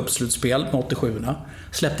Eriks Cup-slutspel med 87-orna.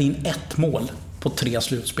 Släppte in 1 mål på 3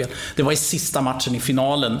 slutspel. Det var i sista matchen i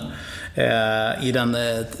finalen.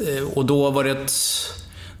 Och då var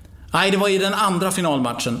det var i den andra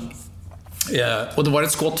finalmatchen. Och då var det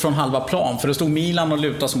ett skott från halva plan, för det stod Milan och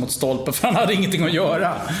lutade sig mot stolpen, för han hade ingenting att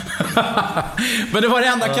göra. Men det var det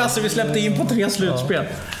enda kasse vi släppte in på 3 slutspel.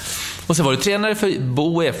 Och så var du tränare för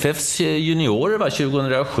Bo FFs juniorer, va?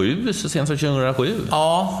 2007, så sent som 2007.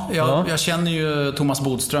 Ja, jag känner ju Thomas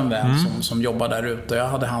Bodström väl, som jobbar där ute. Jag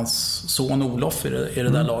hade hans son Olof i det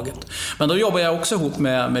där laget. Men då jobbade jag också ihop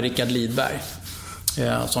med Rickard Lidberg,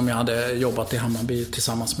 som jag hade jobbat i Hammarby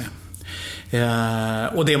tillsammans med.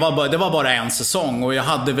 Och det var bara en säsong, och jag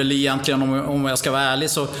hade väl egentligen, om jag ska vara ärlig,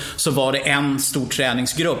 så var det en stor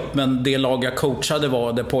träningsgrupp, men det lag jag coachade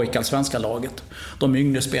var det pojkallsvenska laget, de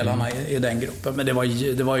yngre spelarna i den gruppen. Men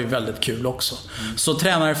det var ju väldigt kul också. Så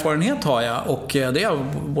tränarerfarenhet har jag, och det är jag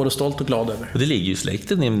både stolt och glad över. Och det ligger ju i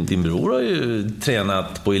släkten. Din bror har ju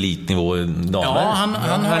tränat på elitnivå damer. Ja,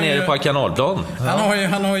 han här nere på kanalplan.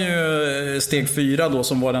 Han har ju steg 4 då,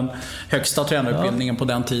 som var den högsta tränarutbildningen på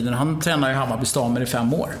den tiden. Han tränade i Hammarby damer i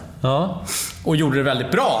 5 år. Ja. Och gjorde det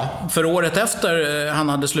väldigt bra. För året efter han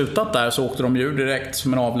hade slutat där, så åkte de ju direkt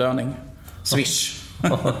som en avlöning. Swish. Är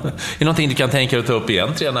det någonting du kan tänka dig att ta upp igen,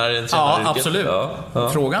 tränare? Ja, absolut. Ja.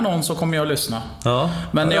 Fråga någon, så kommer jag att lyssna. Ja.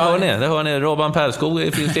 Men det hör ni. Robban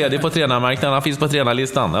Perskog finns ledig på tränarmarknaden. Han finns på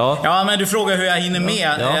tränarlistan. Ja, men du frågar hur jag hinner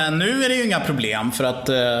med. Ja. Nu är det ju inga problem, för att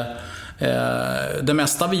det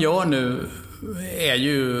mesta vi gör nu är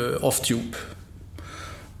ju off-tube.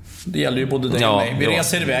 Det gäller ju både dig och mig. Vi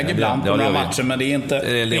reser iväg ibland på några matcher, men det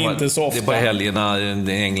är inte så ofta. Det är på helgerna,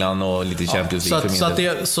 England och lite Champions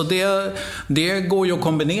League. Så det går ju att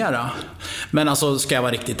kombinera. Men alltså, ska jag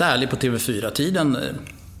vara riktigt ärlig, på TV4-tiden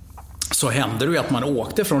så hände det ju att man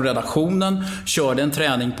åkte från redaktionen, körde en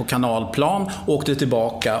träning på kanalplan, åkte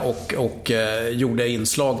tillbaka och gjorde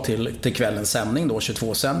inslag till kvällens sändning då,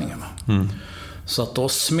 22-sändningarna. Så att då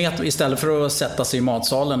istället för att sätta sig i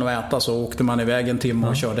matsalen och äta, så åkte man iväg en timme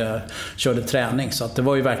och körde träning. Så att det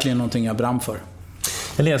var ju verkligen någonting jag brann för.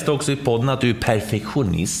 Jag läste också i podden att du är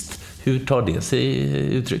perfektionist. Hur tar det sig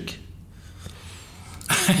uttryck?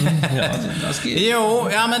 Jo,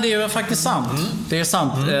 ja, men det är ju faktiskt sant. Det är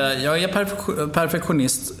sant. Jag är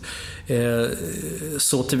perfektionist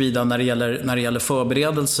så tillvida när det gäller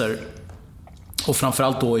förberedelser. Och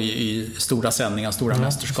framförallt då i stora sändningar, stora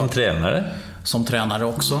mästerskap. Som tränare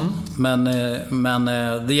också. Men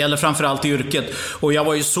det gäller framförallt i yrket. Och jag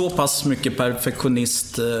var ju så pass mycket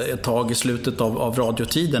perfektionist ett tag i slutet av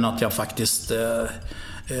radiotiden att jag faktiskt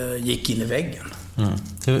gick in i väggen.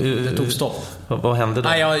 Det tog stopp. Vad hände då?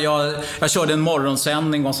 Nej, jag körde en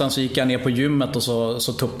morgonsändning och sen så gick jag ner på gymmet och så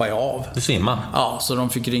tuppade jag av. Du svimmade? Ja, så de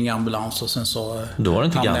fick ringa ambulans och sen så då var du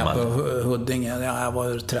inte gammal. Jag på Huddinge. Jag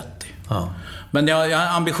var 30. Ja. Men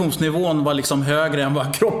ambitionsnivån var liksom högre än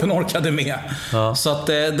vad kroppen orkade med. Ja. Så att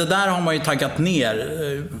det där har man ju taggat ner.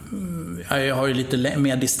 Jag har ju lite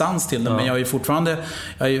mer distans till det, men jag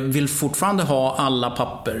vill fortfarande ha alla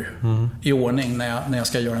papper i ordning när jag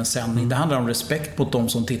ska göra en sändning. Det handlar om respekt mot de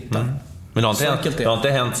som tittar. Men det har inte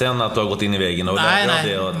hänt sen att du har gått in i väggen och nej.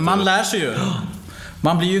 Man lär sig ju.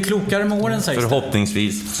 Man blir ju klokare med åren, sägs det.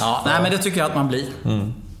 Förhoppningsvis. Ja, nej, men det tycker jag att man blir.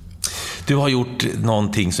 Du har gjort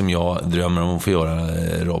någonting som jag drömmer om att få göra,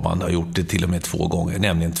 Robban. Du har gjort det till och med 2 gånger,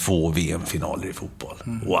 nämligen 2 VM-finaler i fotboll.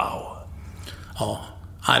 Wow! Ja,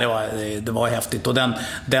 det var häftigt. Och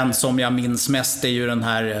den som jag minns mest är ju den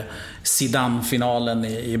här Zidane-finalen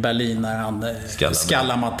i Berlin när han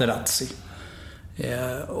skallar Materazzi.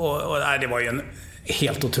 Och det var ju en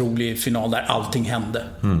helt otrolig final där allting hände.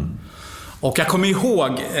 Och jag kommer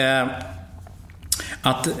ihåg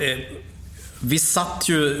att vi satt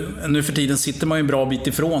ju, nu för tiden sitter man ju en bra bit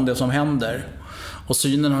ifrån det som händer. Och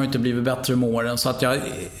synen har ju inte blivit bättre med åren. Så att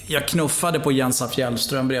jag knuffade på Jensa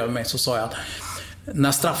Fjällström bredvid mig, så sa jag att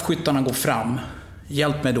när straffskyttarna går fram,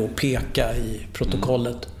 hjälp mig då att peka i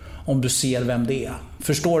protokollet om du ser vem det är.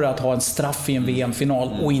 Förstår du att ha en straff i en VM-final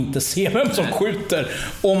och inte se vem som skjuter,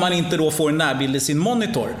 om man inte då får en närbild i sin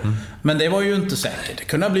monitor? Men det var ju inte säkert. Det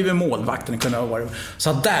kunde ha blivit målvakten, det kunde ha varit. Så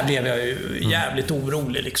att där blev jag ju jävligt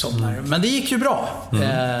orolig liksom. Men det gick ju bra.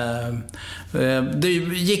 Det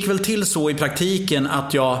gick väl till så i praktiken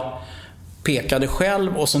att jag pekade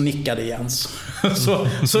själv och så nickade Jens.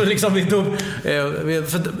 så liksom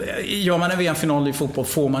gör man en VM-final i fotboll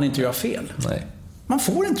får man inte göra fel. Nej. Man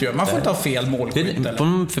får inte ha fel målskytt.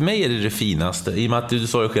 För mig är det finaste. I och med att du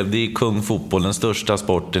sa det själv, det är kungfotboll, den största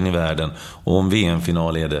sporten i världen. Och om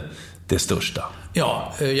VM-final är det största.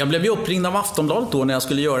 Ja, jag blev ju uppringd av Aftonbladet då när jag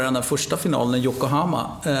skulle göra den där första finalen i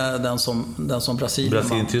Yokohama. Den som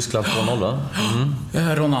Brasilien-Tyskland 2-0, va?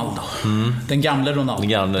 Ronaldo. Den gamle Ronaldo.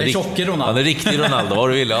 Den tjocke Ronaldo. Han är riktig Ronaldo, vad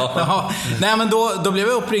du vill. Ja. Nej, men då blev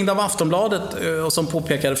jag uppringd av Aftonbladet och som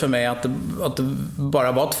påpekade för mig att det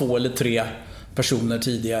bara var 2 eller 3 personer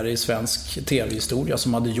tidigare i svensk tv-historia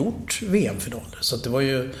som hade gjort VM-finaler. Så att det var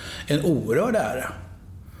ju en oerhörd ära.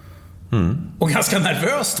 Och ganska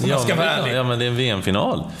nervöst om jag ska vara ärlig. Ja, men det är en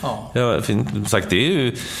VM-final. Ja, sagt, det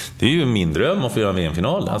är ju min dröm att få göra en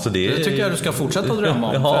VM-final. Alltså det tycker jag du ska fortsätta drömma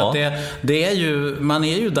om. För att det är ju, man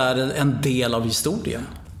är ju där en del av historien.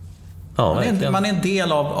 Ja, man är en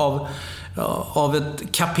del av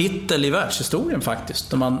ett kapitel i världshistorien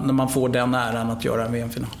faktiskt. När man får den äran att göra en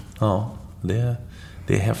VM-final. Ja, det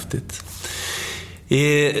är häftigt.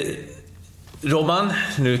 Robban,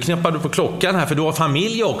 nu knappar du på klockan här, för du har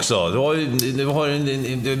familj också.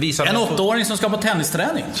 Du visar en 8-åring som ska på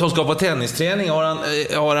tennisträning.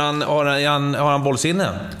 Har han bollsinne?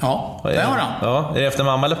 Ja, det har han. Ja, är det efter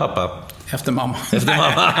mamma eller pappa? Efter mamma. Nej,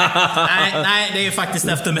 det är ju faktiskt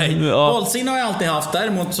efter mig. Ja. Bollsinne har jag alltid haft.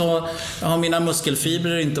 Däremot så har mina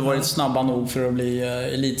muskelfibrer inte varit snabba nog för att bli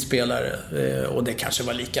elitspelare. Och det kanske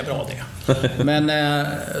var lika bra det. Men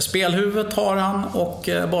spelhuvudet har han och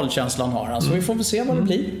bollkänslan har han. Så vi får väl se vad det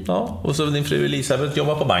blir. Ja, och så din fru Elisabeth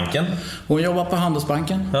jobbar på banken. Hon jobbar på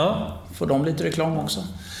Handelsbanken. Ja. Får de lite reklam också.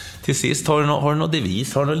 Till sist, har du något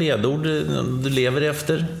devis? Har du något ledord du lever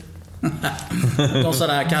efter? De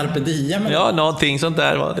sådär carpe diem. Ja, någonting sånt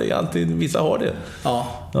där, va? Det är alltid, vissa har det.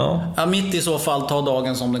 Ja, mitt i så fall ta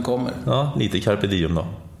dagen som den kommer. Ja, lite carpe diem då.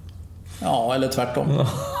 Ja, eller tvärtom.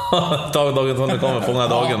 Ta dagen som den kommer, fånga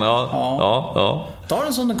dagen. Ja. Ta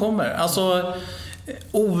den som den kommer. Alltså,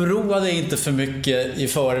 oroa dig inte för mycket i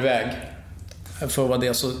förväg för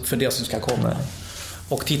det som ska komma. Nej.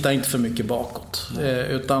 Och titta inte för mycket bakåt.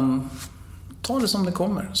 Utan ta det som det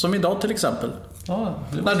kommer. Som idag till exempel. Ja,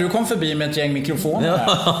 när du kom förbi med ett gäng mikrofoner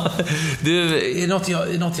här. Du, är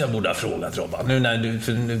något jag borde ha frågat, Robban. Nu när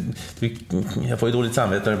jag får ju dåligt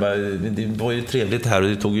samvete. Det var ju trevligt här och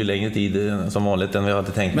det tog ju längre tid som vanligt än vi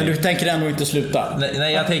hade tänkt. Men du tänker ändå inte sluta?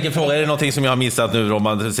 Nej, jag tänker fråga, är det någonting som jag har missat nu,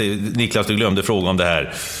 Robban? Niklas, du glömde fråga om det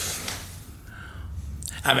här.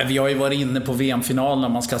 Ja, men vi har ju varit inne på VM-finalen när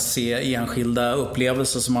man ska se enskilda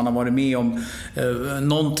upplevelser som man har varit med om.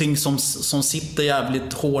 Någonting som sitter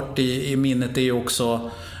jävligt hårt i minnet är ju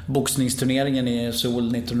också boxningsturneringen i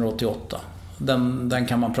Seoul 1988. Den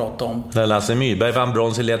kan man prata om. När Lasse Myrberg vann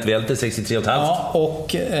brons i lätt välter 63,5. Ja,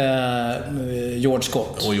 och George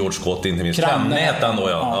Scott. Och George Scott, inte minst. Kramnätan då,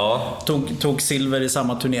 ja. Tog silver i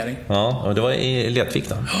samma turnering. Ja, och det var i lättvikt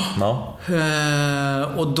då. Ja.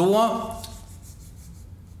 Och då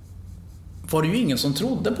var det ju ingen som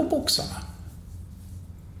trodde på boxarna.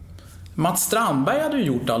 Mats Strandberg hade ju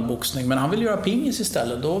gjort all boxning, men han ville göra pingis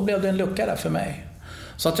istället. Då blev det en lucka där för mig.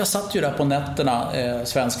 Så att jag satt ju där på nätterna,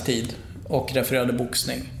 svensk tid, och refererade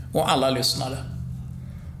boxning. Och alla lyssnade.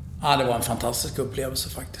 Ja, det var en fantastisk upplevelse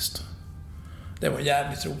faktiskt. Det var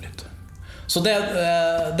jävligt roligt. Så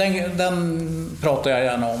den pratar jag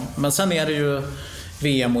gärna om. Men sen är det ju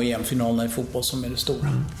VM och EM-finalerna i fotboll som är det stora.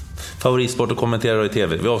 Favoritsport att kommentera i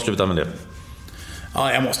tv. Vi avslutar med det.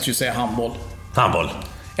 Ja, jag måste ju säga handboll. Handboll.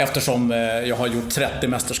 Eftersom jag har gjort 30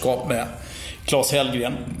 mästerskap med Claes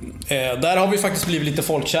Hellgren. Där har vi faktiskt blivit lite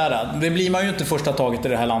folkkära. Det blir man ju inte första taget i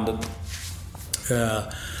det här landet.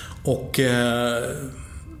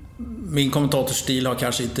 Min kommentatorstil har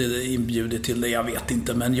kanske inte inbjudit till det, jag vet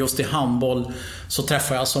inte. Men just i handboll så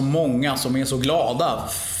träffar jag så många som är så glada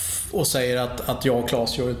och säger att jag och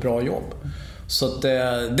Claes gör ett bra jobb. Så att,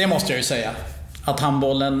 det måste jag ju säga. Att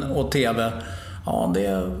handbollen och tv, ja,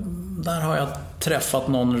 där har jag träffat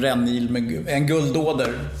någon rännil med en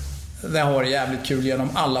guldåder. Det har varit jävligt kul genom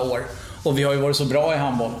alla år. Och vi har ju varit så bra i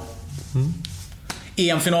handboll.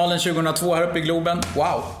 EM-finalen 2002 här uppe i Globen.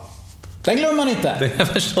 Wow! Den glömmer man inte. Det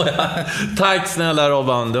förstår jag. Tack snälla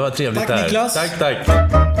Robban, det var trevligt. Tack Niklas. Tack.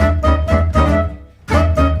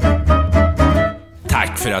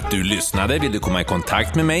 Tack för att du lyssnade. Vill du komma i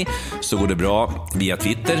kontakt med mig så går det bra via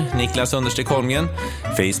Twitter, Niklas_Holmgren,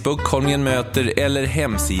 Facebook Holmgren möter eller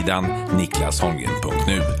hemsidan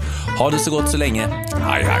niklasholmgren.nu. Ha det så gott så länge.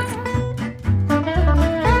 Hej hej.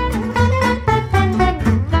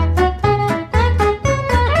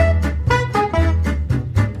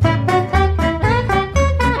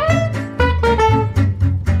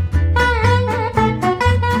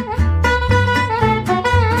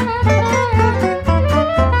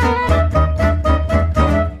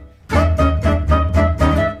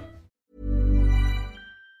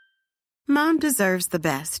 Mom deserves the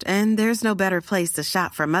best, and there's no better place to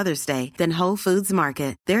shop for Mother's Day than Whole Foods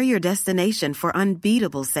Market. They're your destination for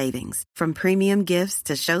unbeatable savings, from premium gifts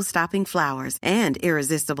to show-stopping flowers and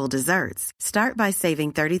irresistible desserts. Start by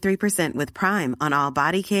saving 33% with Prime on all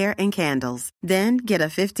body care and candles. Then get a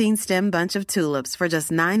 15-stem bunch of tulips for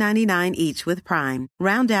just $9.99 each with Prime.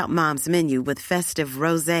 Round out Mom's menu with festive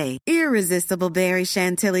rosé, irresistible berry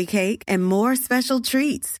chantilly cake, and more special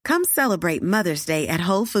treats. Come celebrate Mother's Day at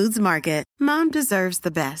Whole Foods Market. Mom deserves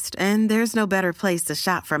the best, and there's no better place to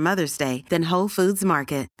shop for Mother's Day than Whole Foods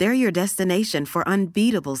Market. They're your destination for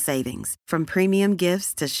unbeatable savings, from premium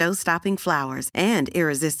gifts to show-stopping flowers and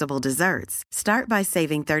irresistible desserts. Start by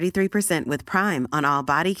saving 33% with Prime on all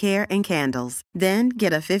body care and candles. Then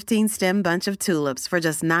get a 15-stem bunch of tulips for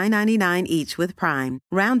just $9.99 each with Prime.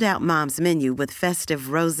 Round out Mom's menu with festive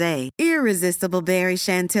rosé, irresistible berry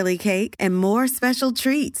chantilly cake, and more special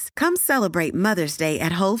treats. Come celebrate Mother's Day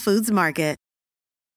at Whole Foods Market.